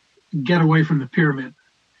get away from the pyramid.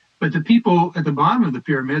 But the people at the bottom of the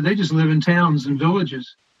pyramid, they just live in towns and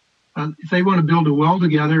villages. If they want to build a well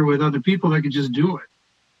together with other people, they could just do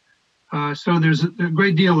it. So there's a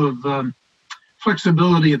great deal of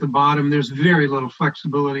flexibility at the bottom. There's very little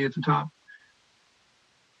flexibility at the top.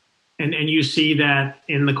 And you see that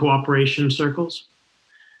in the cooperation circles?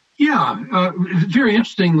 Yeah. Very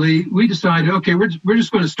interestingly, we decided, okay, we're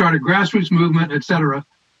just going to start a grassroots movement, et cetera.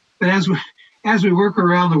 But as we work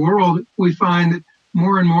around the world, we find that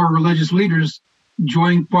more and more religious leaders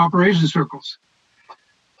join cooperation circles,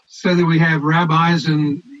 so that we have rabbis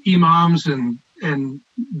and imams and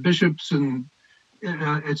bishops and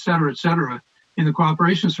et cetera, in the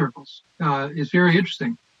cooperation circles. It's very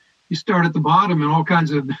interesting. You start at the bottom, and all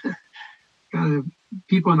kinds of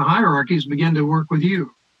people in the hierarchies begin to work with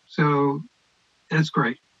you. So that's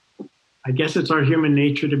great. I guess it's our human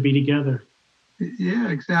nature to be together. Yeah,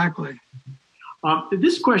 exactly.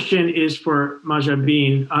 This question is for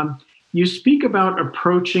Mahjabeen. You speak about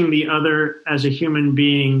approaching the other as a human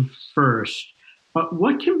being first. But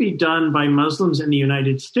what can be done by Muslims in the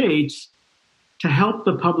United States to help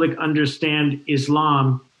the public understand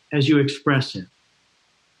Islam as you express it?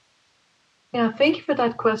 Yeah, thank you for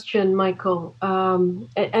that question, Michael. And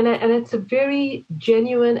it's a very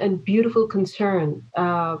genuine and beautiful concern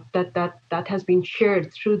that has been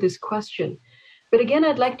shared through this question. But again,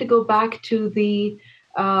 I'd like to go back to the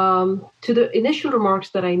initial remarks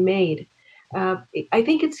that I made. I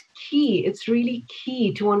think it's key. It's really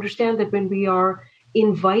key to understand that when we are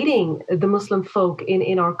inviting the Muslim folk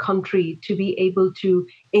in our country to be able to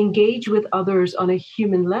engage with others on a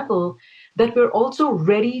human level, that we're also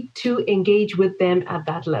ready to engage with them at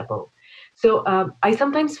that level. So I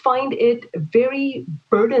sometimes find it very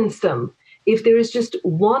burdensome if there is just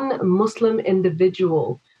one Muslim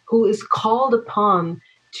individual who is called upon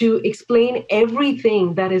to explain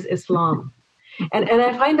everything that is Islam. And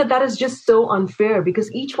I find that is just so unfair,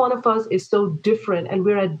 because each one of us is so different, and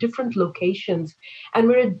we're at different locations, and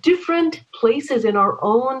we're at different places in our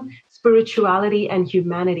own spirituality and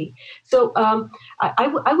humanity. So I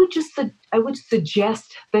would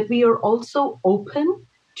suggest that we are also open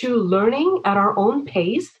to learning at our own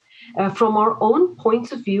pace, from our own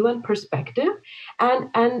points of view and perspective.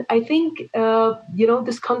 And I think,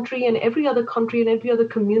 this country and every other country and every other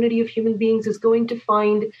community of human beings is going to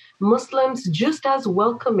find Muslims just as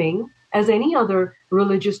welcoming as any other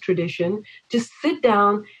religious tradition to sit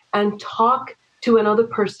down and talk to another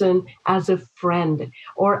person as a friend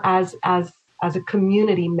or as a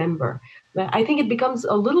community member. I think it becomes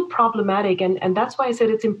a little problematic, and that's why I said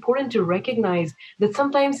it's important to recognize that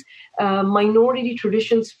sometimes minority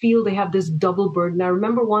traditions feel they have this double burden. I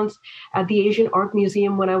remember once at the Asian Art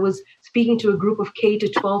Museum when I was speaking to a group of K to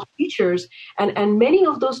 12 teachers, and many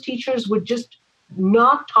of those teachers would just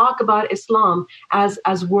not talk about Islam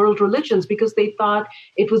as world religions because they thought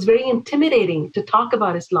it was very intimidating to talk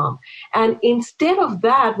about Islam. And instead of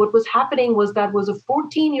that, what was happening was that was a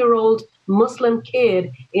 14-year-old Muslim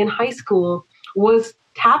kid in high school was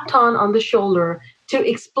tapped on the shoulder to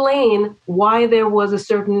explain why there was a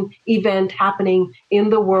certain event happening in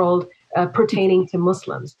the world pertaining to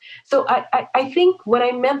Muslims. So I think what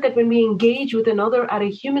I meant that when we engage with another at a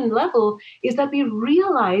human level is that we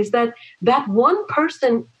realize that one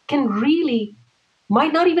person can really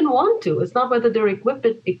might not even want to. It's not whether they're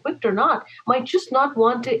equipped or not, might just not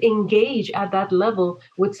want to engage at that level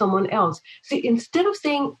with someone else. So instead of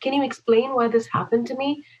saying, can you explain why this happened to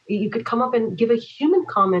me? You could come up and give a human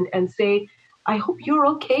comment and say, I hope you're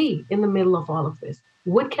okay in the middle of all of this.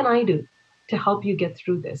 What can I do to help you get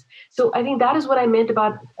through this? So I think that is what I meant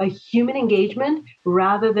about a human engagement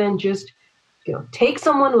rather than just, take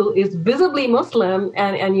someone who is visibly Muslim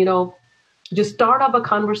and just start up a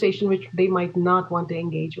conversation which they might not want to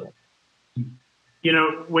engage with.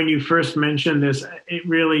 When you first mentioned this,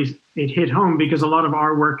 it hit home because a lot of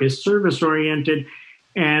our work is service oriented.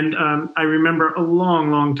 And I remember a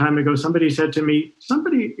long, long time ago, somebody said to me,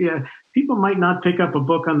 people might not pick up a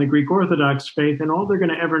book on the Greek Orthodox faith, and all they're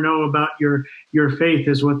going to ever know about your faith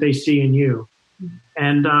is what they see in you.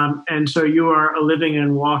 And so you are a living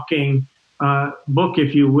and walking book,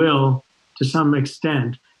 if you will, to some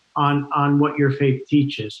extent, on what your faith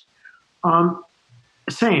teaches.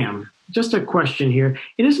 Sam, just a question here.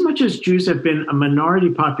 Inasmuch as Jews have been a minority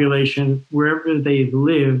population wherever they've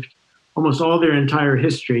lived almost all their entire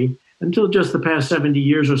history, until just the past 70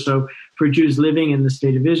 years or so for Jews living in the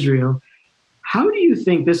state of Israel, how do you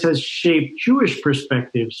think this has shaped Jewish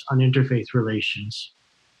perspectives on interfaith relations?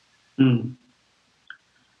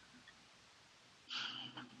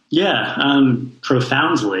 Yeah,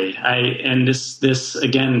 profoundly. And this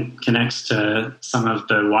again connects to some of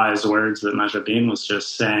the wise words that Mahjabeen was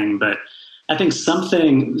just saying. But I think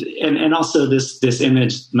something, and also this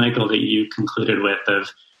image, Michael, that you concluded with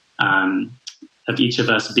of each of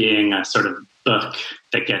us being a sort of book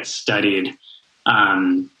that gets studied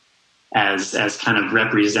as kind of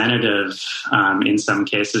representative in some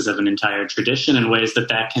cases of an entire tradition, in ways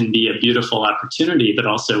that can be a beautiful opportunity, but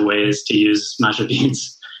also ways, to use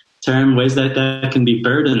Mahjabeen's term, ways that can be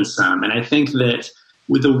burdensome. And I think that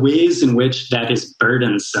with the ways in which that is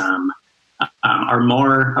burdensome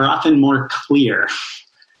are often more clear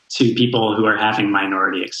to people who are having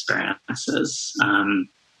minority experiences.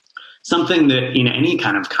 Something that in any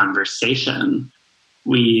kind of conversation,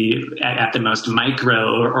 we, at the most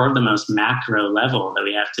micro or the most macro level that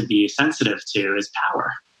we have to be sensitive to is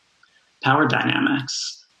power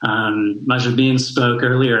dynamics. Mahjabeen spoke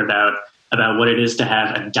earlier about what it is to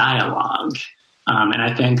have a dialogue. And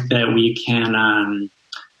I think that we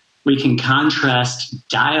can contrast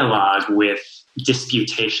dialogue with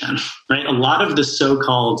disputation, right? A lot of the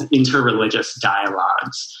so-called interreligious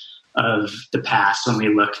dialogues of the past, when we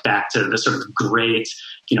look back to the sort of great,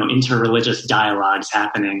 interreligious dialogues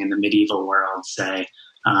happening in the medieval world, say,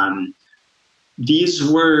 these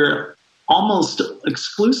were almost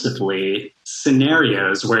exclusively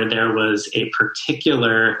scenarios where there was a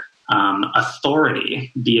particular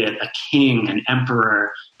authority, be it a king, an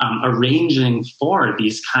emperor, arranging for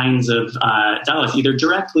these kinds of dialogues, either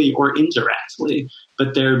directly or indirectly.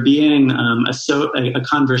 But there being a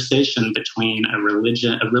conversation between a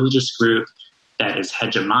religious group that is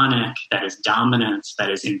hegemonic, that is dominant, that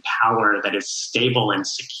is in power, that is stable and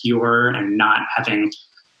secure, and not having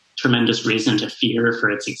tremendous reason to fear for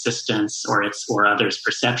its existence or others'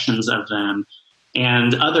 perceptions of them,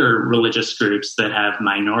 and other religious groups that have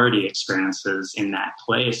minority experiences in that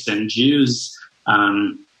place. And Jews,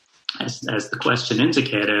 as the question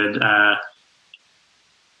indicated,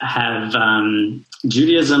 have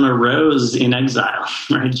Judaism arose in exile,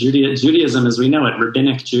 right? Judaism, as we know it,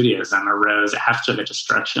 rabbinic Judaism, arose after the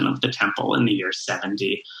destruction of the temple in the year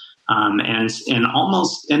 70. and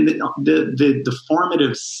almost the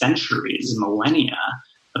formative centuries, millennia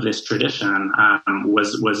of this tradition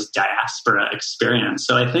was diaspora experience.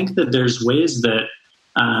 So I think that there's ways that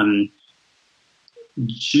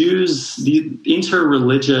Jews, the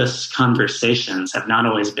interreligious conversations have not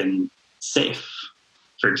always been safe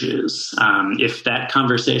for Jews. If that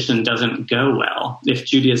conversation doesn't go well, if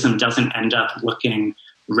Judaism doesn't end up looking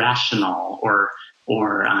rational or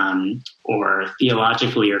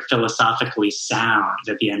theologically or philosophically sound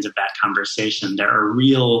at the end of that conversation, there are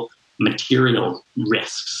real material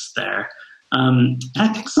risks there. I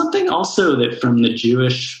think something also that from the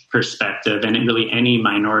Jewish perspective, and really any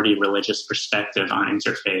minority religious perspective on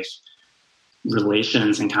interfaith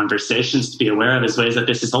relations and conversations to be aware of, is ways that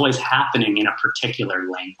this is always happening in a particular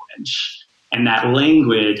language. And that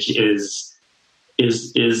language is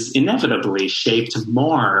inevitably shaped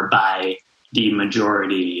more by the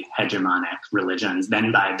majority hegemonic religions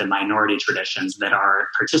than by the minority traditions that are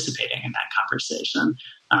participating in that conversation.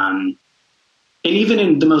 And even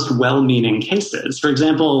in the most well-meaning cases, for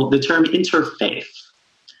example, the term interfaith,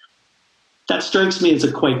 that strikes me as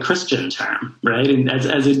a quite Christian term, right? And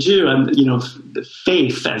as a Jew,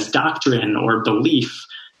 faith as doctrine or belief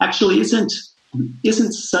actually isn't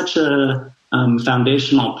such a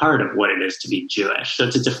foundational part of what it is to be Jewish. So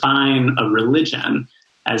to define a religion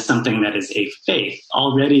as something that is a faith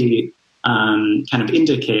already kind of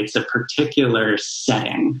indicates a particular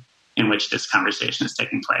setting in which this conversation is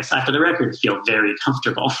taking place. I, for the record, feel very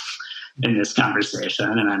comfortable in this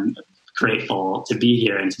conversation, and I'm grateful to be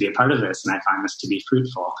here and to be a part of this, and I find this to be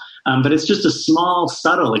fruitful. But it's just a small,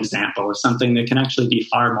 subtle example of something that can actually be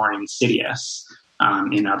far more insidious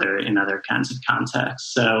in other kinds of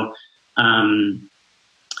contexts. So I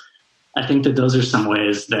think that those are some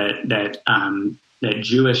ways that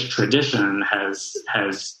Jewish tradition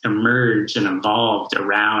has emerged and evolved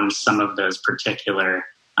around some of those particular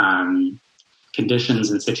conditions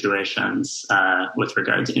and situations with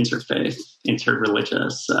regard to interfaith,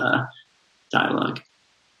 interreligious dialogue.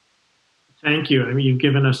 Thank you. I mean, you've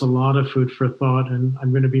given us a lot of food for thought, and I'm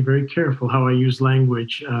going to be very careful how I use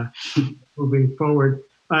language moving forward.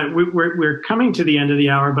 We're coming to the end of the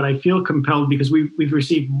hour, but I feel compelled because we've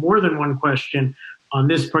received more than one question on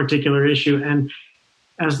this particular issue. And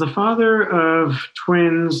as the father of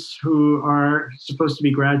twins who are supposed to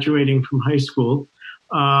be graduating from high school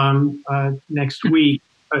this week,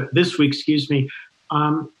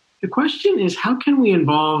 the question is, how can we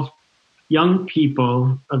involve young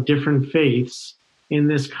people of different faiths in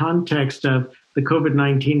this context of the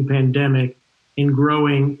COVID-19 pandemic in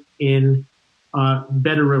growing in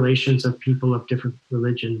better relations of people of different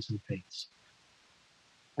religions and faiths?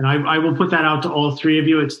 And I will put that out to all three of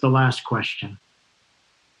you. It's the last question.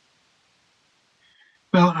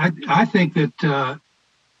 Well, I think that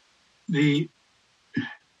the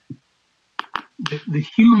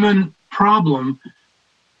human problem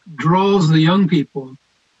draws the young people.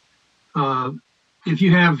 If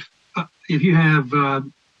you have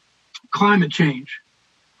climate change,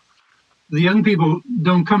 the young people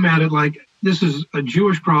don't come at it like this is a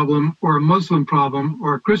Jewish problem or a Muslim problem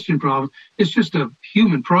or a Christian problem. It's just a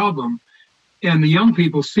human problem, and the young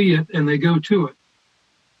people see it and they go to it,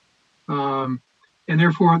 and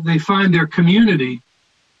therefore they find their community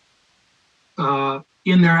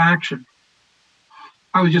in their action.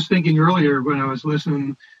 I was just thinking earlier when I was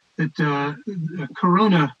listening that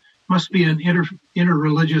Corona must be an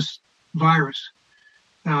interreligious virus.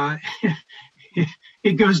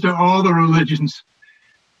 It goes to all the religions,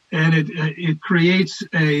 and it creates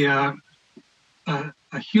a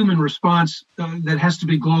human response that has to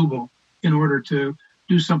be global in order to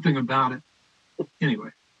do something about it.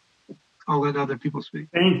 Anyway, I'll let other people speak.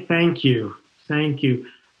 Thank you.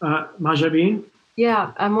 Mahjabeen?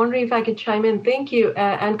 Yeah, I'm wondering if I could chime in. Thank you.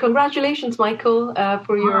 And congratulations, Michael,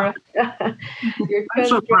 for your I'm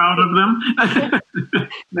so proud of them.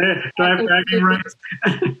 Do I have bragging rights?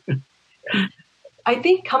 I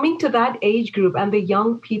think coming to that age group and the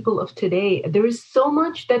young people of today, there is so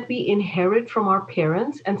much that we inherit from our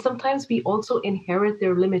parents, and sometimes we also inherit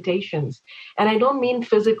their limitations. And I don't mean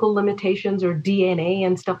physical limitations or DNA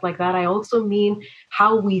and stuff like that. I also mean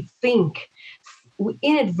how we think.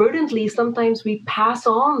 Inadvertently, sometimes we pass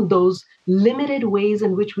on those limited ways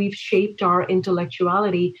in which we've shaped our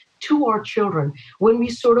intellectuality to our children when we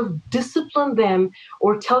sort of discipline them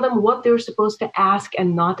or tell them what they're supposed to ask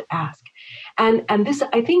and not ask. And this,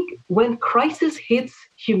 I think, when crisis hits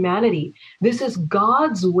humanity, this is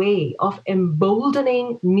God's way of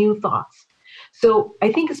emboldening new thoughts. So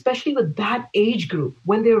I think especially with that age group,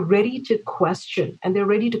 when they're ready to question, and they're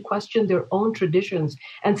ready to question their own traditions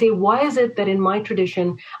and say, why is it that in my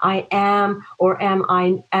tradition I am or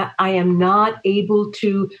I am not able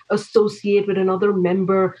to associate with another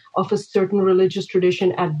member of a certain religious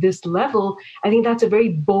tradition at this level? I think that's a very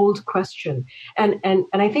bold question. And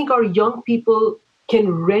I think our young people can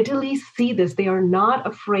readily see this. They are not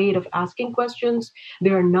afraid of asking questions.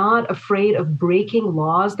 They are not afraid of breaking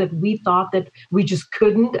laws that we thought that we just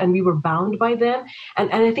couldn't and we were bound by them.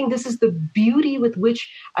 And I think this is the beauty with which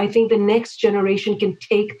I think the next generation can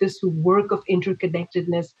take this work of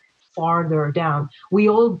interconnectedness farther down. We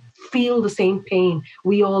all feel the same pain.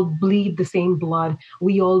 We all bleed the same blood.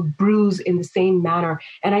 We all bruise in the same manner.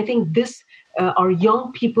 And I think this, our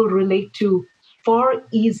young people relate to far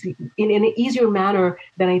easy in an easier manner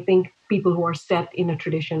than I think people who are set in a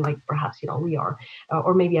tradition like perhaps we are,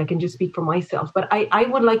 or maybe I can just speak for myself. But I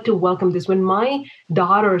would like to welcome this. When my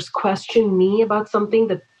daughters question me about something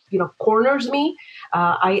that corners me,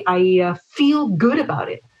 I feel good about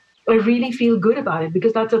it. I really feel good about it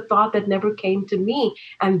because that's a thought that never came to me.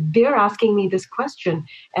 And they're asking me this question.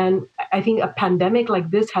 And I think a pandemic like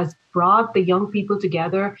this has brought the young people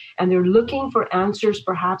together, and they're looking for answers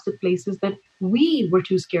perhaps at places that we were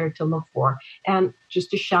too scared to look for. And just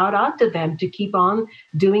to shout out to them to keep on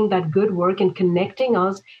doing that good work and connecting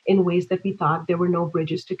us in ways that we thought there were no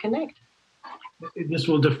bridges to connect. This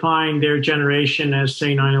will define their generation as,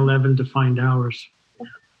 say, 9/11 defined ours.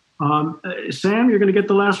 Sam, you're going to get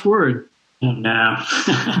the last word. No.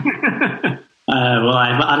 Well,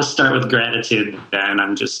 I ought to start with gratitude, Ben.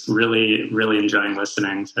 I'm just really, really enjoying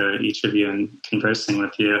listening to each of you and conversing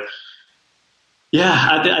with you.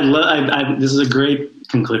 Yeah, this is a great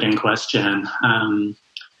concluding question.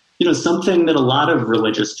 Something that a lot of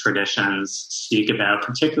religious traditions speak about,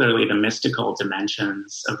 particularly the mystical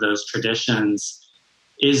dimensions of those traditions,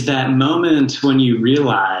 is that moment when you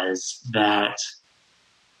realize that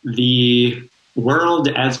the world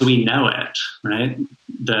as we know it, right?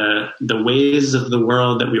 The ways of the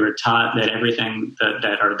world that we were taught, that everything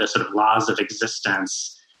that are the sort of laws of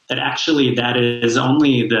existence, that actually that is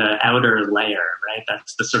only the outer layer, right?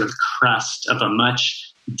 That's the sort of crust of a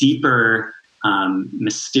much deeper,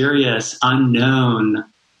 mysterious, unknown,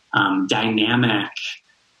 dynamic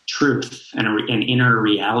truth and inner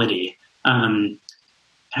reality.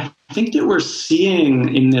 I think that we're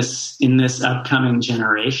seeing in this upcoming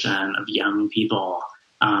generation of young people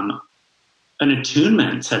an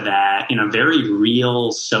attunement to that in a very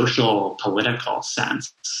real social, political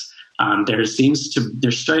sense. I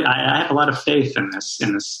have a lot of faith in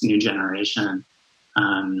this new generation.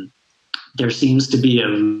 There seems to be a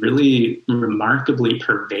really remarkably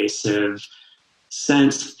pervasive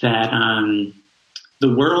sense that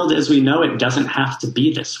the world as we know it doesn't have to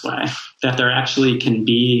be this way, that there actually can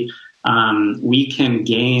be, we can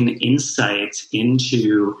gain insight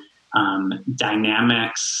into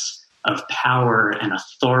dynamics of power and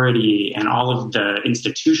authority and all of the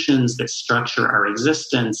institutions that structure our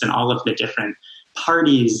existence and all of the different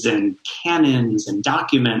parties and canons and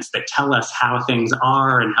documents that tell us how things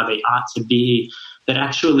are and how they ought to be, that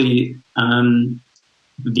actually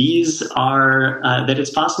these are, that it's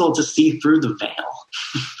possible to see through the veil,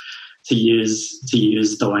 to use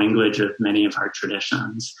the language of many of our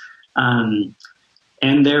traditions.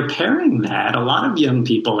 And they're pairing that. A lot of young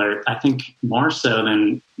people are, I think more so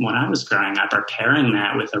than when I was growing up, are pairing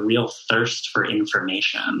that with a real thirst for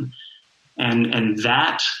information. And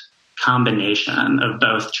that combination of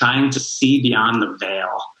both trying to see beyond the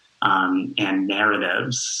veil and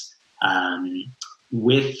narratives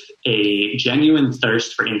with a genuine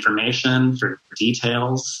thirst for information, for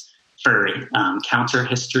details, for counter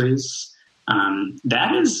histories,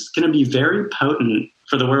 that is going to be very potent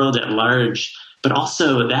for the world at large. But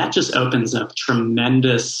also that just opens up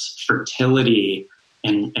tremendous fertility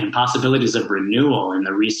and possibilities of renewal in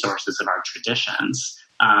the resources of our traditions.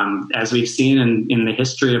 As we've seen in the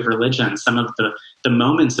history of religion, some of the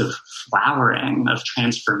moments of flowering, of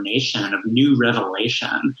transformation, of new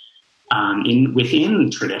revelation within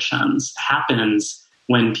traditions happens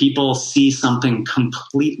when people see something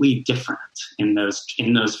completely different in those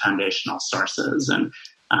foundational sources. And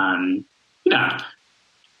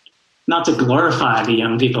not to glorify the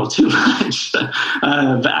young people too much,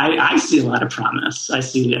 but I see a lot of promise. I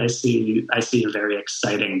see a very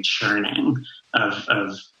exciting churning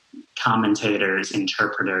of commentators,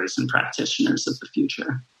 interpreters, and practitioners of the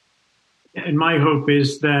future. And my hope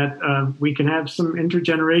is that we can have some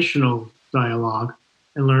intergenerational dialogue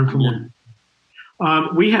and learn from one.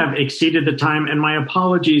 We have exceeded the time, and my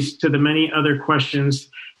apologies to the many other questions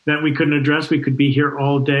that we couldn't address. We could be here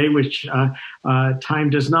all day, which time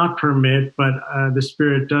does not permit, but the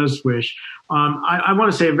Spirit does wish. I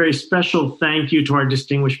want to say a very special thank you to our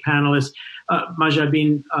distinguished panelists,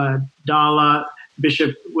 Mahjabeen Dhala,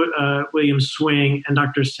 Bishop William Swing, and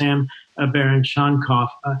Dr. Sam Berrin Shonkoff.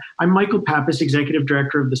 I'm Michael Pappas, Executive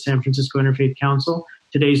Director of the San Francisco Interfaith Council,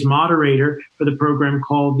 today's moderator for the program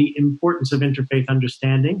called The Importance of Interfaith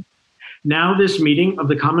Understanding. Now this meeting of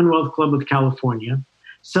the Commonwealth Club of California,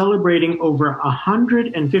 celebrating over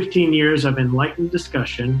 115 years of enlightened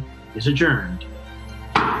discussion, is adjourned.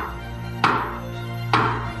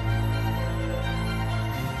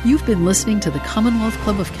 You've been listening to the Commonwealth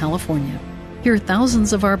Club of California. Hear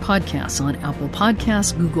thousands of our podcasts on Apple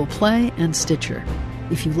Podcasts, Google Play, and Stitcher.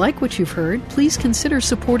 If you like what you've heard, please consider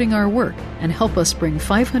supporting our work and help us bring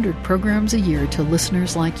 500 programs a year to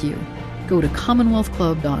listeners like you. Go to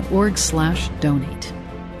commonwealthclub.org/donate.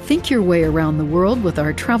 Think your way around the world with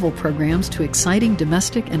our travel programs to exciting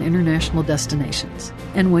domestic and international destinations.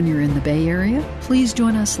 And when you're in the Bay Area, please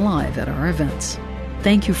join us live at our events.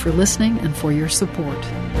 Thank you for listening and for your support.